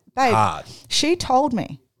 Babe, hard. She told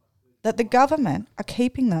me that the government are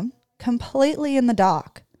keeping them completely in the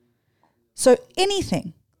dark. So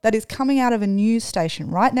anything that is coming out of a news station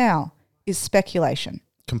right now is speculation.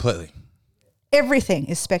 Completely. Everything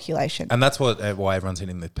is speculation. And that's why everyone's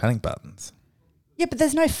hitting the panic buttons. Yeah, but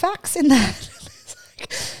there's no facts in that.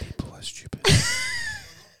 People are stupid.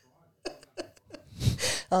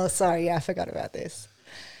 Oh, sorry. Yeah, I forgot about this.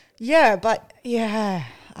 Yeah, but yeah,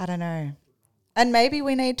 I don't know. And maybe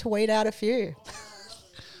we need to weed out a few.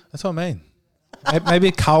 That's what I mean. Maybe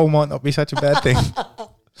a cull might not be such a bad thing.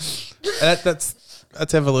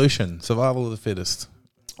 That's evolution, survival of the fittest.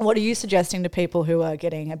 What are you suggesting to people who are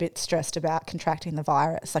getting a bit stressed about contracting the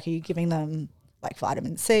virus? Like, are you giving them like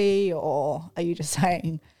vitamin C, or are you just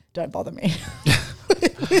saying, don't bother me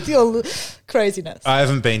with your craziness? I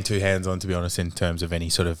haven't been too hands-on, to be honest, in terms of any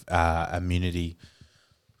sort of immunity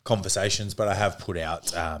conversations, but I have put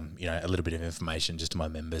out, a little bit of information just to my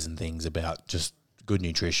members and things about just good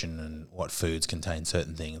nutrition and what foods contain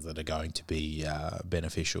certain things that are going to be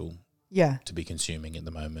beneficial to be consuming at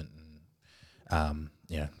the moment. And,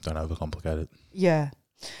 don't overcomplicate it. Yeah.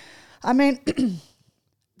 I mean,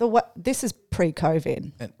 this is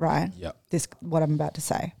pre-COVID, right? Yep. This, what I'm about to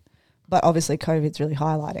say. But obviously COVID's really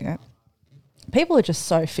highlighting it. People are just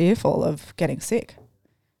so fearful of getting sick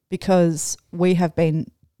because we have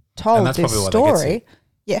been told this story.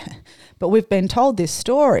 Yeah. But we've been told this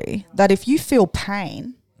story that if you feel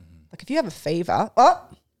pain, like if you have a fever,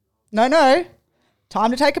 no,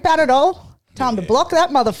 time to take a Panadol, time to block that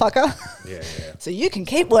motherfucker. Yeah. So you can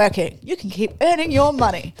keep working, you can keep earning your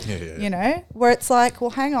money, where it's like, well,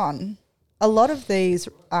 hang on. A lot of these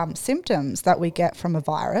symptoms that we get from a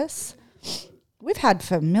virus, we've had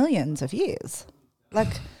for millions of years.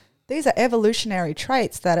 Like, these are evolutionary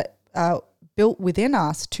traits that are built within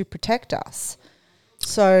us to protect us.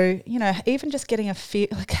 So, even just getting a fear,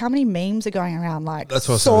 like how many memes are going around like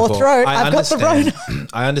sore throat, I've got the Rona.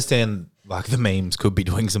 I understand like the memes could be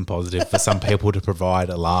doing some positive for some people to provide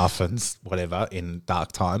a laugh and whatever in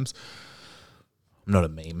dark times. I'm not a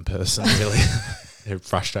meme person, really. They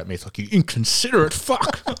frustrate me. It's like, you inconsiderate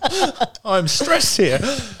fuck. I'm stressed here.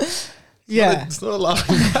 It's not a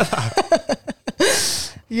laughing matter.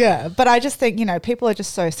 Yeah, but I just think, people are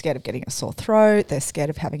just so scared of getting a sore throat. They're scared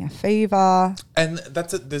of having a fever. And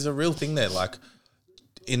there's a real thing there, like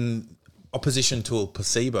in opposition to a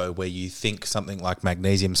placebo where you think something like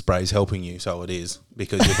magnesium spray is helping you, so it is,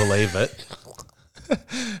 because you believe it.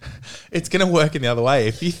 It's going to work in the other way.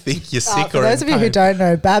 If you think you're sick for those of you who don't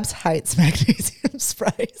know, Babs hates magnesium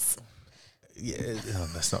sprays. Yeah,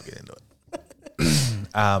 let's not get into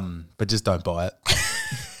it. But just don't buy it.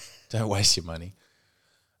 Don't waste your money.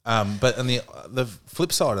 But on the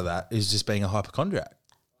flip side of that is just being a hypochondriac.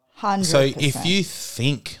 100%. So if you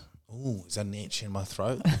think, oh, is that an itch in my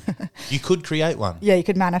throat? You could create one. Yeah, you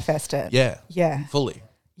could manifest it. Yeah. Fully.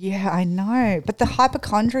 Yeah, I know. But the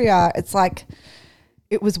hypochondria, it's like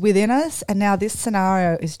it was within us, and now this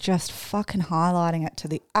scenario is just fucking highlighting it to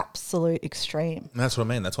the absolute extreme. And that's what I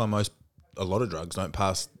mean. That's why a lot of drugs don't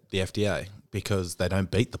pass the FDA, because they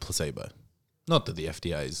don't beat the placebo. Not that the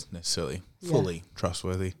FDA is necessarily fully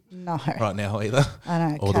trustworthy right now either. I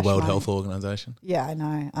know. Or the World Health Organization. Yeah, I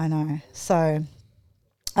know. So,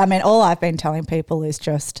 I mean, all I've been telling people is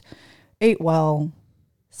just eat well,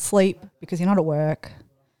 sleep because you're not at work,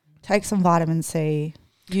 take some vitamin C,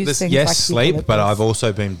 use things like sleep, eucalyptus. but I've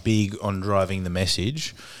also been big on driving the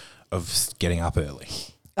message of getting up early.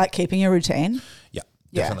 Like keeping your routine? Yeah,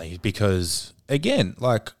 definitely. Because, again,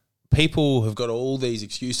 like, people have got all these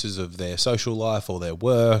excuses of their social life or their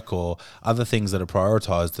work or other things that are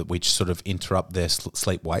prioritised which sort of interrupt their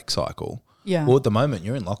sleep-wake cycle. Yeah. Well, at the moment,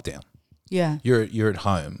 you're in lockdown. Yeah. You're at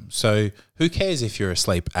home. So who cares if you're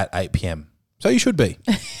asleep at 8 p.m. So you should be.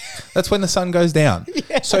 That's when the sun goes down.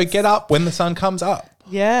 Yes. So get up when the sun comes up.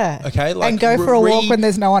 Yeah. Okay. And go for a walk when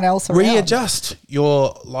there's no one else around. Readjust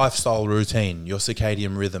your lifestyle routine, your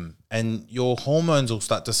circadian rhythm, and your hormones will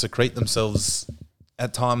start to secrete themselves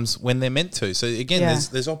at times when they're meant to. So again,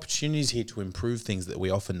 there's opportunities here to improve things that we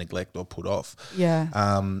often neglect or put off. Yeah.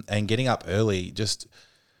 And getting up early, just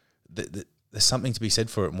there's something to be said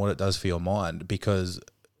for it and what it does for your mind, because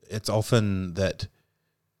it's often that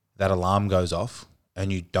alarm goes off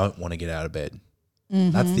and you don't want to get out of bed.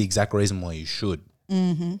 Mm-hmm. That's the exact reason why you should.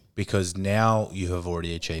 Mm-hmm. Because now you have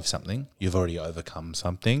already achieved something. You've already overcome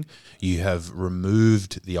something. You have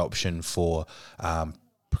removed the option for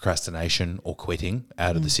procrastination or quitting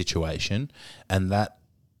out of the situation. And that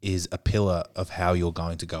is a pillar of how you're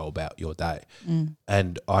going to go about your day. Mm.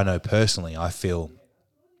 And I know personally, I feel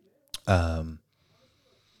a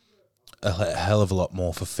hell of a lot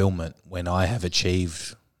more fulfillment when I have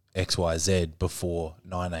achieved XYZ before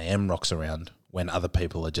 9 a.m. rocks around, when other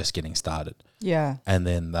people are just getting started. Yeah. And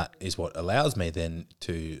then that is what allows me then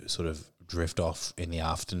to sort of drift off in the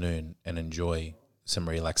afternoon and enjoy some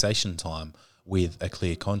relaxation time with a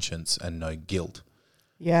clear conscience and no guilt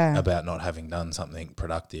about not having done something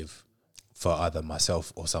productive for either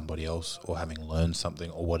myself or somebody else, or having learned something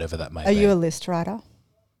or whatever that may be. Are you a list writer?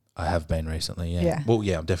 I have been recently, yeah. Well,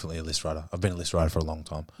 yeah, I'm definitely a list writer. I've been a list writer for a long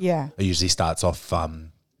time. Yeah. It usually starts off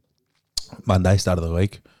Monday, start of the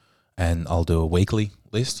week, and I'll do a weekly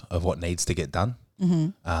list of what needs to get done.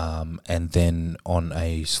 Mm-hmm. And then on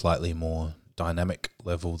a slightly more dynamic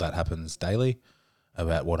level, that happens daily,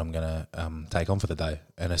 about what I'm going to take on for the day.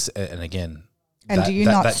 And again... And do you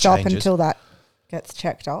not stop changes until that gets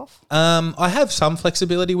checked off? I have some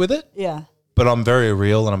flexibility with it. Yeah. But I'm very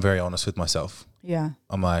real and I'm very honest with myself. Yeah.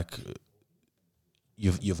 I'm like,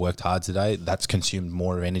 you've worked hard today. That's consumed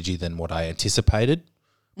more energy than what I anticipated.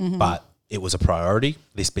 Mm-hmm. But it was a priority.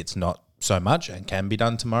 This bit's not so much and can be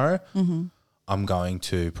done tomorrow. Mm-hmm. I'm going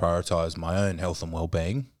to prioritize my own health and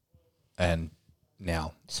well-being and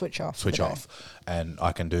now switch off, and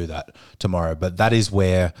I can do that tomorrow. But that is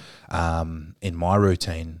where in my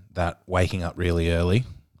routine, that waking up really early,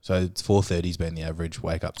 so it's 4:30 has been the average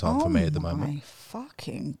wake up time for me at the moment. Oh my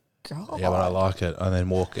fucking God. Yeah, but I like it. And then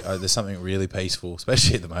walk. There's something really peaceful,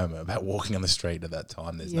 especially at the moment, about walking on the street at that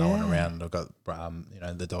time. There's no one around. I've got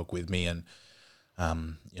the dog with me, and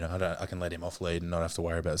I can let him off lead and not have to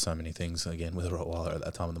worry about so many things again with a Rottweiler at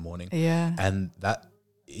that time of the morning. Yeah, and that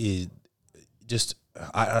is just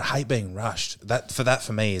I hate being rushed. That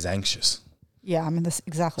for me is anxious. Yeah, I mean that's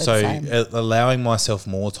exactly the same. So allowing myself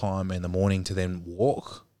more time in the morning to then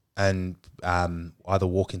walk and either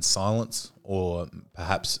walk in silence or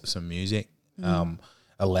perhaps some music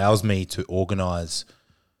allows me to organise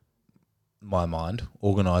my mind,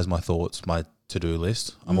 organise my thoughts, my to-do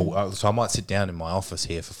list. So I might sit down in my office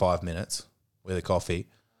here for 5 minutes with a coffee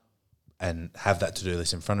and have that to-do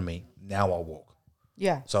list in front of me. Now I'll walk.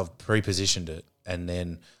 Yeah. So I've pre-positioned it, and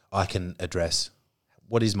then I can address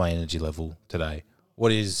what is my energy level today?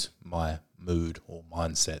 What is my mood or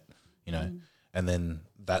mindset, And then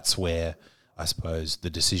that's where I suppose the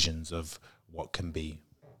decisions of what can be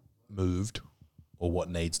moved or what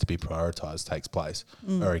needs to be prioritised takes place.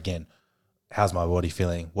 Or again, how's my body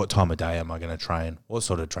feeling? What time of day am I going to train? What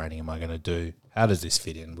sort of training am I going to do? How does this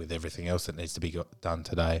fit in with everything else that needs to be done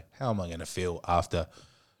today? How am I going to feel after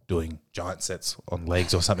doing giant sets on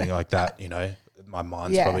legs or something like that? My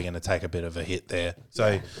mind's probably going to take a bit of a hit there.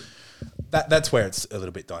 So that's where it's a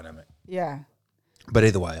little bit dynamic. Yeah. But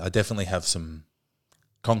either way, I definitely have some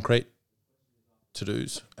concrete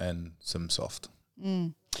to-dos and some soft.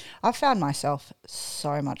 I found myself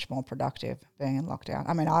so much more productive being in lockdown.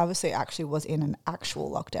 I mean, I obviously actually was in an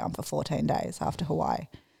actual lockdown for 14 days after Hawaii.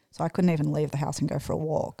 So I couldn't even leave the house and go for a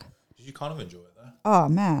walk. Did you kind of enjoy it though? Oh,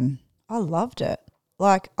 man. I loved it.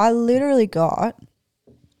 Like, I literally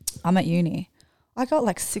I'm at uni. I got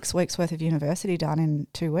like 6 weeks worth of university done in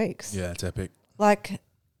 2 weeks. Yeah, it's epic. Like,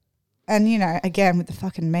 and again, with the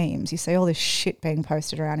fucking memes, you see all this shit being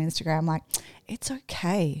posted around Instagram. Like, it's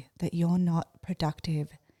okay that you're not productive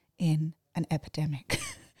in an epidemic.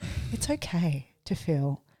 It's okay to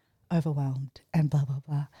feel overwhelmed and blah, blah,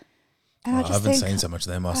 blah. And I haven't seen so much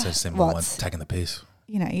of them. I just seen more ones taking the piss.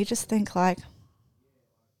 You just think like,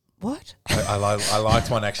 what? I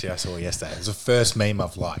liked one actually I saw yesterday. It was the first meme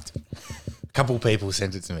I've liked. A couple of people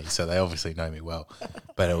sent it to me, so they obviously know me well.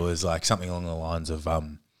 But it was like something along the lines of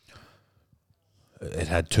it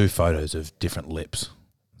had 2 photos of different lips.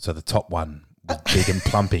 So the top one was big and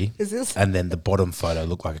plumpy, and then the bottom photo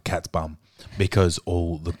looked like a cat's bum because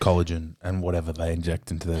all the collagen and whatever they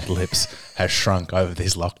inject into the lips has shrunk over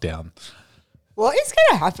this lockdown. What is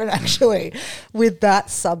going to happen actually with that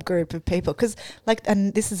subgroup of people? Because, like,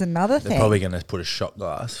 and this is another They're thing. probably going to put a shot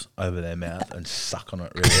glass over their mouth and suck on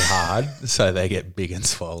it really hard so they get big and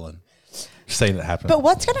swollen. I've seen it happen. But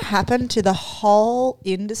what's going to happen to the whole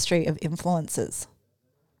industry of influencers?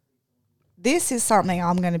 This is something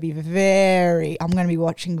I'm going to be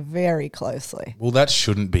watching very closely. Well, that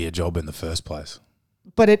shouldn't be a job in the first place.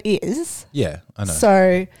 But it is. Yeah, I know.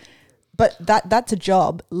 So, but that's a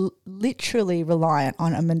job literally reliant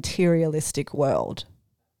on a materialistic world,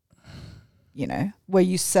 you know, where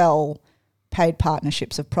you sell paid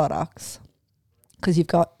partnerships of products because you've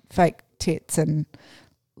got fake tits and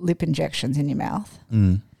lip injections in your mouth.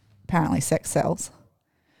 Apparently sex sells.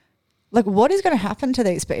 Like, what is going to happen to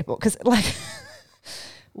these people? Because, like,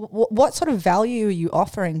 what sort of value are you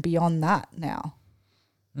offering beyond that now?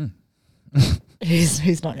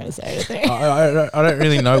 He's not going to say anything. I don't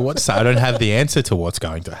really know what to say. I don't have the answer to what's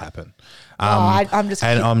going to happen. I'm just...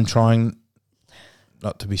 And I'm trying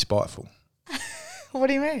not to be spiteful. What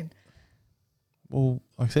do you mean? Well,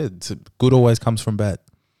 like I said, good always comes from bad.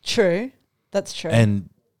 True. That's true. And,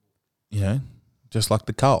 you know, just like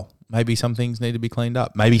the coal. Maybe some things need to be cleaned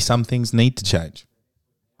up. Maybe some things need to change.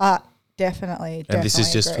 Definitely. And this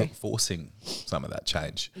is just agree. forcing some of that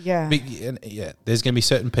change. Yeah. There's going to be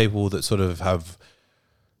certain people that sort of have...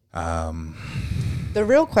 The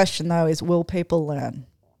real question, though, is will people learn?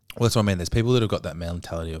 Well, that's what I mean. There's people that have got that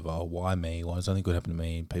mentality of, oh, why me? Why does something good happen to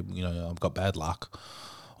me? People, you know, I've got bad luck,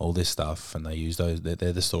 all this stuff. And they use those,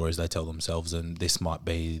 they're the stories they tell themselves. And this might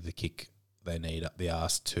be the kick they need up the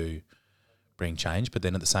arse to bring change. But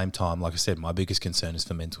then at the same time, like I said, my biggest concern is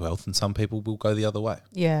for mental health, and some people will go the other way.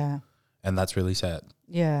 Yeah. And that's really sad.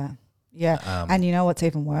 Yeah. Yeah. And you know what's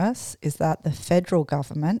even worse is that the federal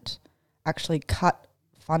government actually cut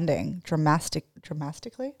funding dramatically.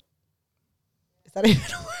 Is that even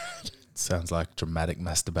a word? Sounds like dramatic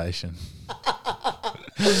masturbation.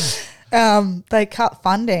 They cut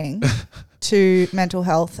funding to mental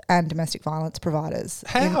health and domestic violence providers.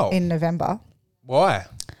 How? In November. Why?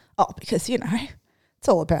 Oh, because, you know, it's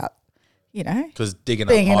all about, you know. Because digging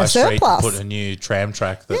being up in High a Street to surplus. put a new tram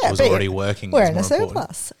track that was already working We're was in more a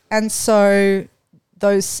important. surplus. And so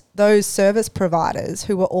those service providers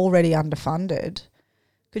who were already underfunded,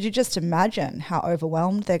 could you just imagine how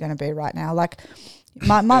overwhelmed they're going to be right now? Like,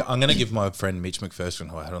 I'm going to give my friend Mitch McPherson,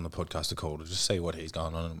 who I had on the podcast, a call to just see what he's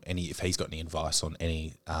going on, if he's got any advice on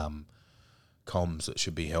any comms that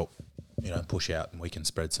should be helped, you know, push out, and we can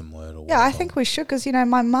spread some word. Or I think we should, because, you know,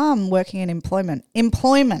 my mum working in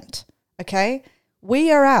employment, okay,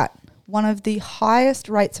 we are at one of the highest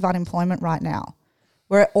rates of unemployment right now.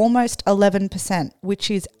 We're at almost 11%, which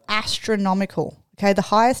is astronomical. Okay, the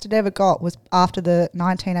highest it ever got was after the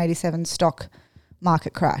 1987 stock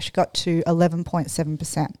market crash, got to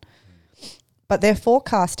 11.7%. But they're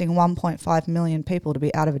forecasting 1.5 million people to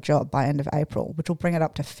be out of a job by end of April, which will bring it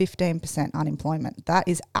up to 15% unemployment. That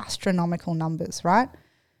is astronomical numbers, right?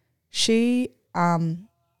 She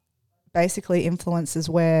basically influences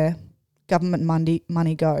where government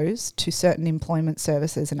money goes to certain employment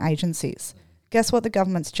services and agencies. Guess what the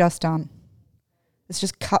government's just done? It's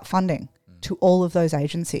just cut funding to all of those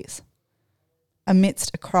agencies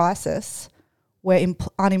amidst a crisis where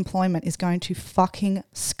unemployment is going to fucking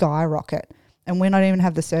skyrocket, and we don't even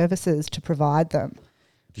have the services to provide them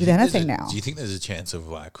with anything now. Do you think there's a chance of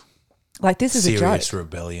like this is a joke? Serious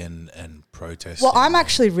rebellion and protest? Well, I'm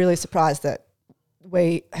actually really surprised that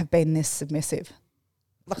we have been this submissive.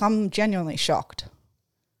 Like, I'm genuinely shocked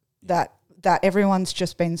that everyone's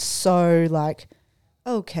just been so like,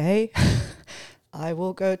 okay, I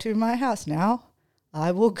will go to my house now.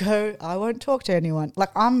 I won't talk to anyone.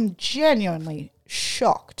 Like, I'm genuinely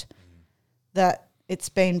shocked that it's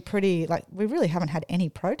been pretty, like, we really haven't had any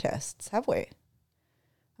protests, have we?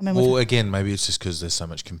 I mean, well, again, maybe it's just because there's so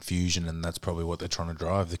much confusion, and that's probably what they're trying to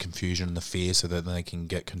drive, the confusion and the fear, so that they can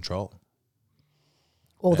get control.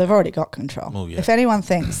 Well, they've already got control. Well, yeah. If anyone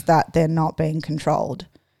thinks that they're not being controlled,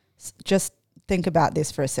 just think about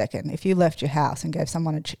this for a second. If you left your house and gave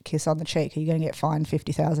someone a kiss on the cheek, are you going to get fined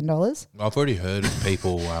 $50,000? I've already heard of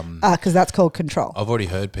people... Because that's called control. I've already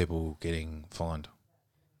heard people getting fined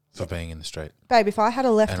for being in the street. Babe, if I had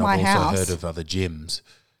left my house... And I've also heard of other gyms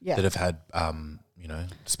that have had, you know,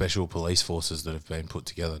 special police forces that have been put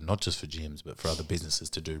together, not just for gyms, but for other businesses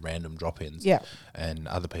to do random drop-ins. Yeah. And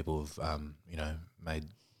other people have, you know, made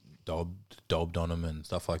dobbed on them and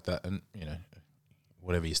stuff like that. And, you know,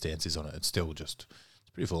 whatever your stance is on it, it's still just, it's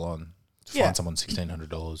pretty full on. To find someone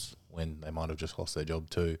 $1,600 when they might have just lost their job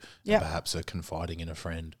too, and perhaps are confiding in a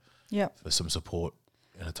friend for some support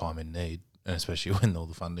in a time in need, and especially when all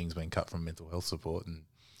the funding's been cut from mental health support. And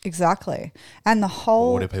Exactly. And the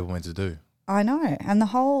whole... What are people meant to do? I know. And the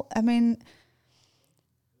whole... I mean,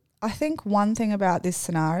 I think one thing about this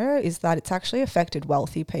scenario is that it's actually affected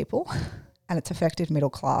wealthy people and it's affected middle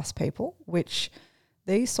class people, which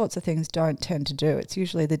these sorts of things don't tend to do. It's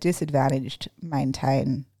usually the disadvantaged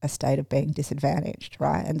maintain a state of being disadvantaged,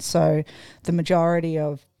 right? And so the majority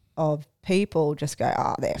of people just go,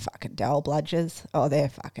 oh, they're fucking dull bludgers, or they're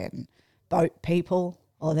fucking boat people,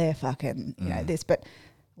 or they're fucking, you know, this. But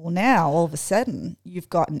well, now all of a sudden you've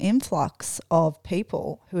got an influx of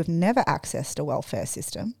people who have never accessed a welfare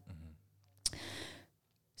system.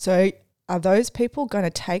 So are those people going to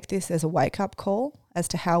take this as a wake-up call as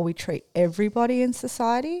to how we treat everybody in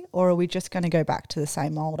society, or are we just going to go back to the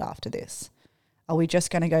same old after this? Are we just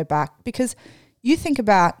going to go back? Because you think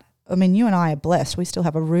about, I mean, you and I are blessed. We still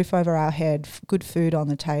have a roof over our head, good food on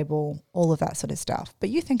the table, all of that sort of stuff. But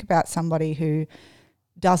you think about somebody who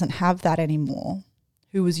doesn't have that anymore,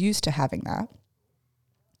 who was used to having that.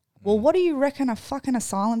 Well, what do you reckon a fucking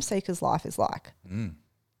asylum seeker's life is like?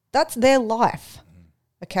 That's their life,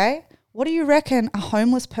 okay? What do you reckon a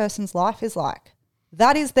homeless person's life is like?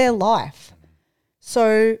 That is their life.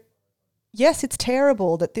 So, yes, it's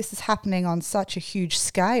terrible that this is happening on such a huge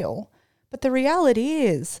scale, but the reality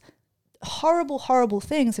is horrible, horrible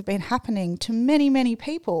things have been happening to many, many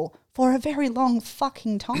people for a very long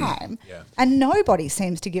fucking time. And nobody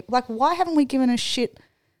seems to give, like, why haven't we given a shit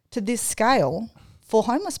to this scale for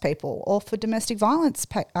homeless people or for domestic violence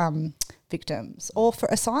victims or for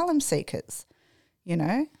asylum seekers, you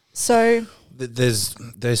know? So there's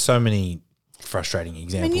so many frustrating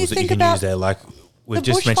examples that you can about use there. Like we've the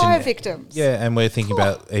just mentioned bushfire victims. Yeah, and we're thinking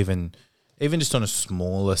about even just on a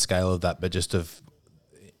smaller scale of that, but just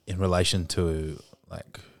in relation to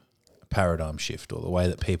like a paradigm shift or the way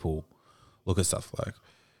that people look at stuff. Like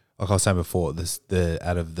I was saying before,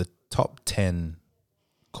 out of the top 10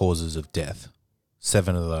 causes of death,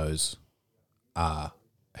 7 of those are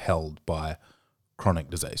held by chronic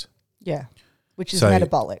disease. Yeah, which is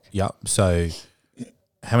metabolic. Yep. So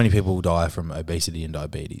how many people die from obesity and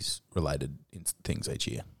diabetes related things each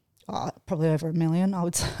year? Probably over 1 million, I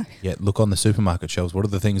would say. Yeah, look on the supermarket shelves. What are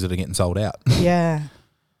the things that are getting sold out? Yeah.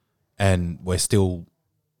 And we're still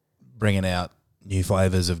bringing out new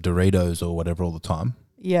flavors of Doritos or whatever all the time.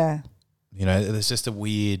 Yeah. You know, there's just a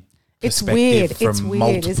weird It's perspective weird. from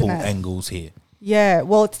multiple angles here. Yeah,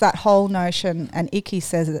 well, it's that whole notion, and Icky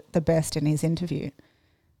says it the best in his interview.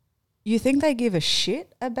 You think they give a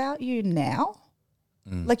shit about you now?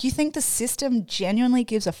 Like, you think the system genuinely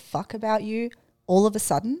gives a fuck about you all of a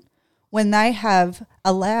sudden when they have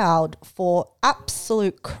allowed for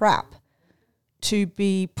absolute crap to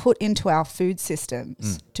be put into our food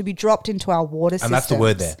systems, to be dropped into our water systems? And that's the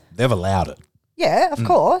word there. They've allowed it. Yeah, of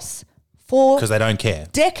course. Because they don't care.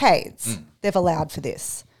 Decades they've allowed for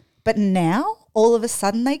this. But now, all of a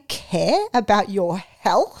sudden, they care about your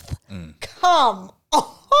health? Come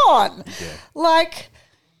on. Yeah. Like,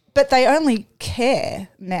 but they only care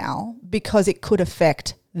now because it could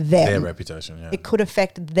affect them. Their reputation, yeah. It could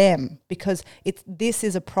affect them because this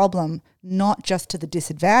is a problem not just to the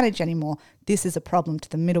disadvantaged anymore. This is a problem to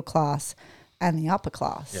the middle class and the upper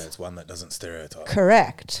class. Yeah, it's one that doesn't stereotype.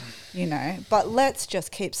 Correct. You know, but let's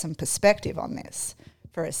just keep some perspective on this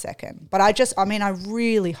for a second. But I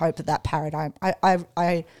really hope that paradigm,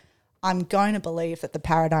 I'm going to believe that the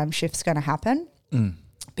paradigm shift's going to happen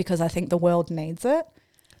because I think the world needs it.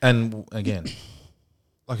 And again,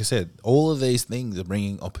 like I said, all of these things are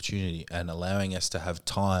bringing opportunity and allowing us to have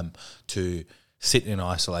time to sit in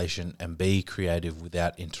isolation and be creative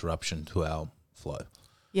without interruption to our flow.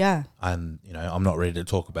 Yeah. And, you know, I'm not ready to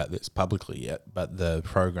talk about this publicly yet, but the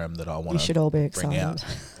program that I want to should all be bring excited. out,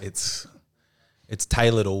 it's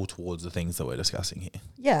tailored all towards the things that we're discussing here.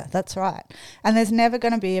 Yeah, that's right. And there's never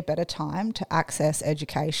going to be a better time to access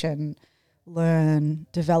education, learn,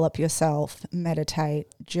 develop yourself, meditate,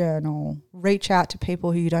 journal, reach out to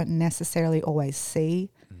people who you don't necessarily always see.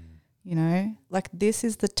 You know, like this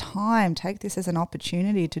is the time. Take this as an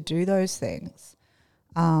opportunity to do those things.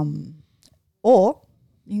 Or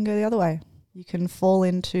you can go the other way. You can fall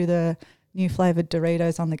into the new flavoured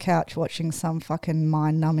Doritos on the couch watching some fucking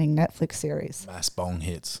mind-numbing Netflix series. Mass bong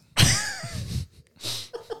hits. Do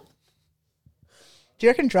you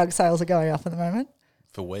reckon drug sales are going up at the moment?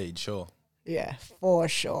 For weed, sure. Yeah, for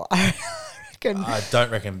sure. I don't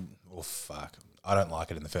reckon, well, fuck. I don't like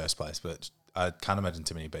it in the first place, but I can't imagine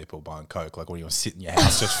too many people buying Coke. Like, what do you want to sit in your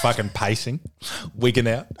house just fucking pacing, wigging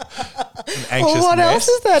out? An anxious what mess. else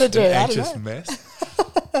is there to do? An anxious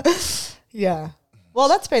mess. Yeah. Well,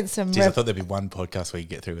 that's been some... Jeez, I thought there'd be one podcast where you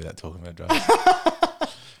get through without talking about drugs.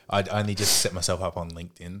 I'd only just set myself up on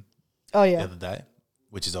LinkedIn the other day.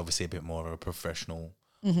 which is obviously a bit more of a professional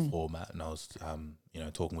format. And I was,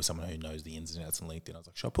 talking with someone who knows the ins and outs on LinkedIn. I was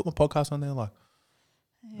like, should I put my podcast on there? Like,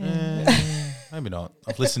 maybe not.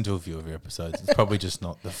 I've listened to a few of your episodes. It's probably just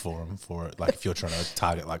not the forum for it. Like if you're trying to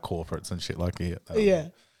target like corporates and shit like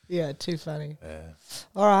that. Yeah, too funny. Yeah.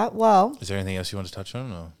 All right, well. Is there anything else you want to touch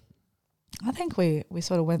on? Or? I think we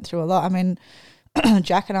sort of went through a lot. I mean,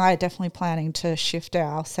 Jack and I are definitely planning to shift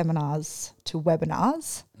our seminars to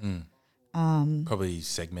webinars. Probably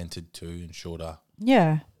segmented too and shorter.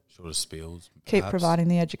 Yeah. Shorter spiels. Keep perhaps. providing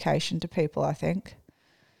the education to people, I think.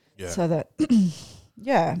 Yeah. So that,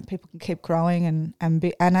 people can keep growing and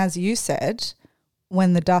as you said,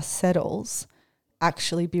 when the dust settles,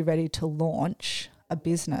 actually be ready to launch a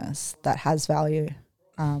business that has value.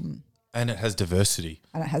 And it has diversity.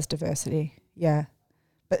 Yeah.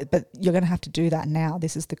 But you're going to have to do that now.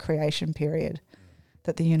 This is the creation period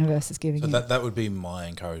that the universe is giving you. So that would be my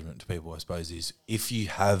encouragement to people, I suppose, is if you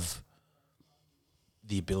have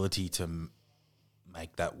the ability to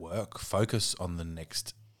make that work, focus on the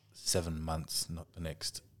next 7 months, not the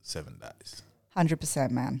next 7 days.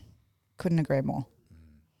 100%, man. Couldn't agree more.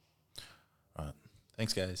 Right.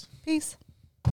 Thanks, guys. Peace.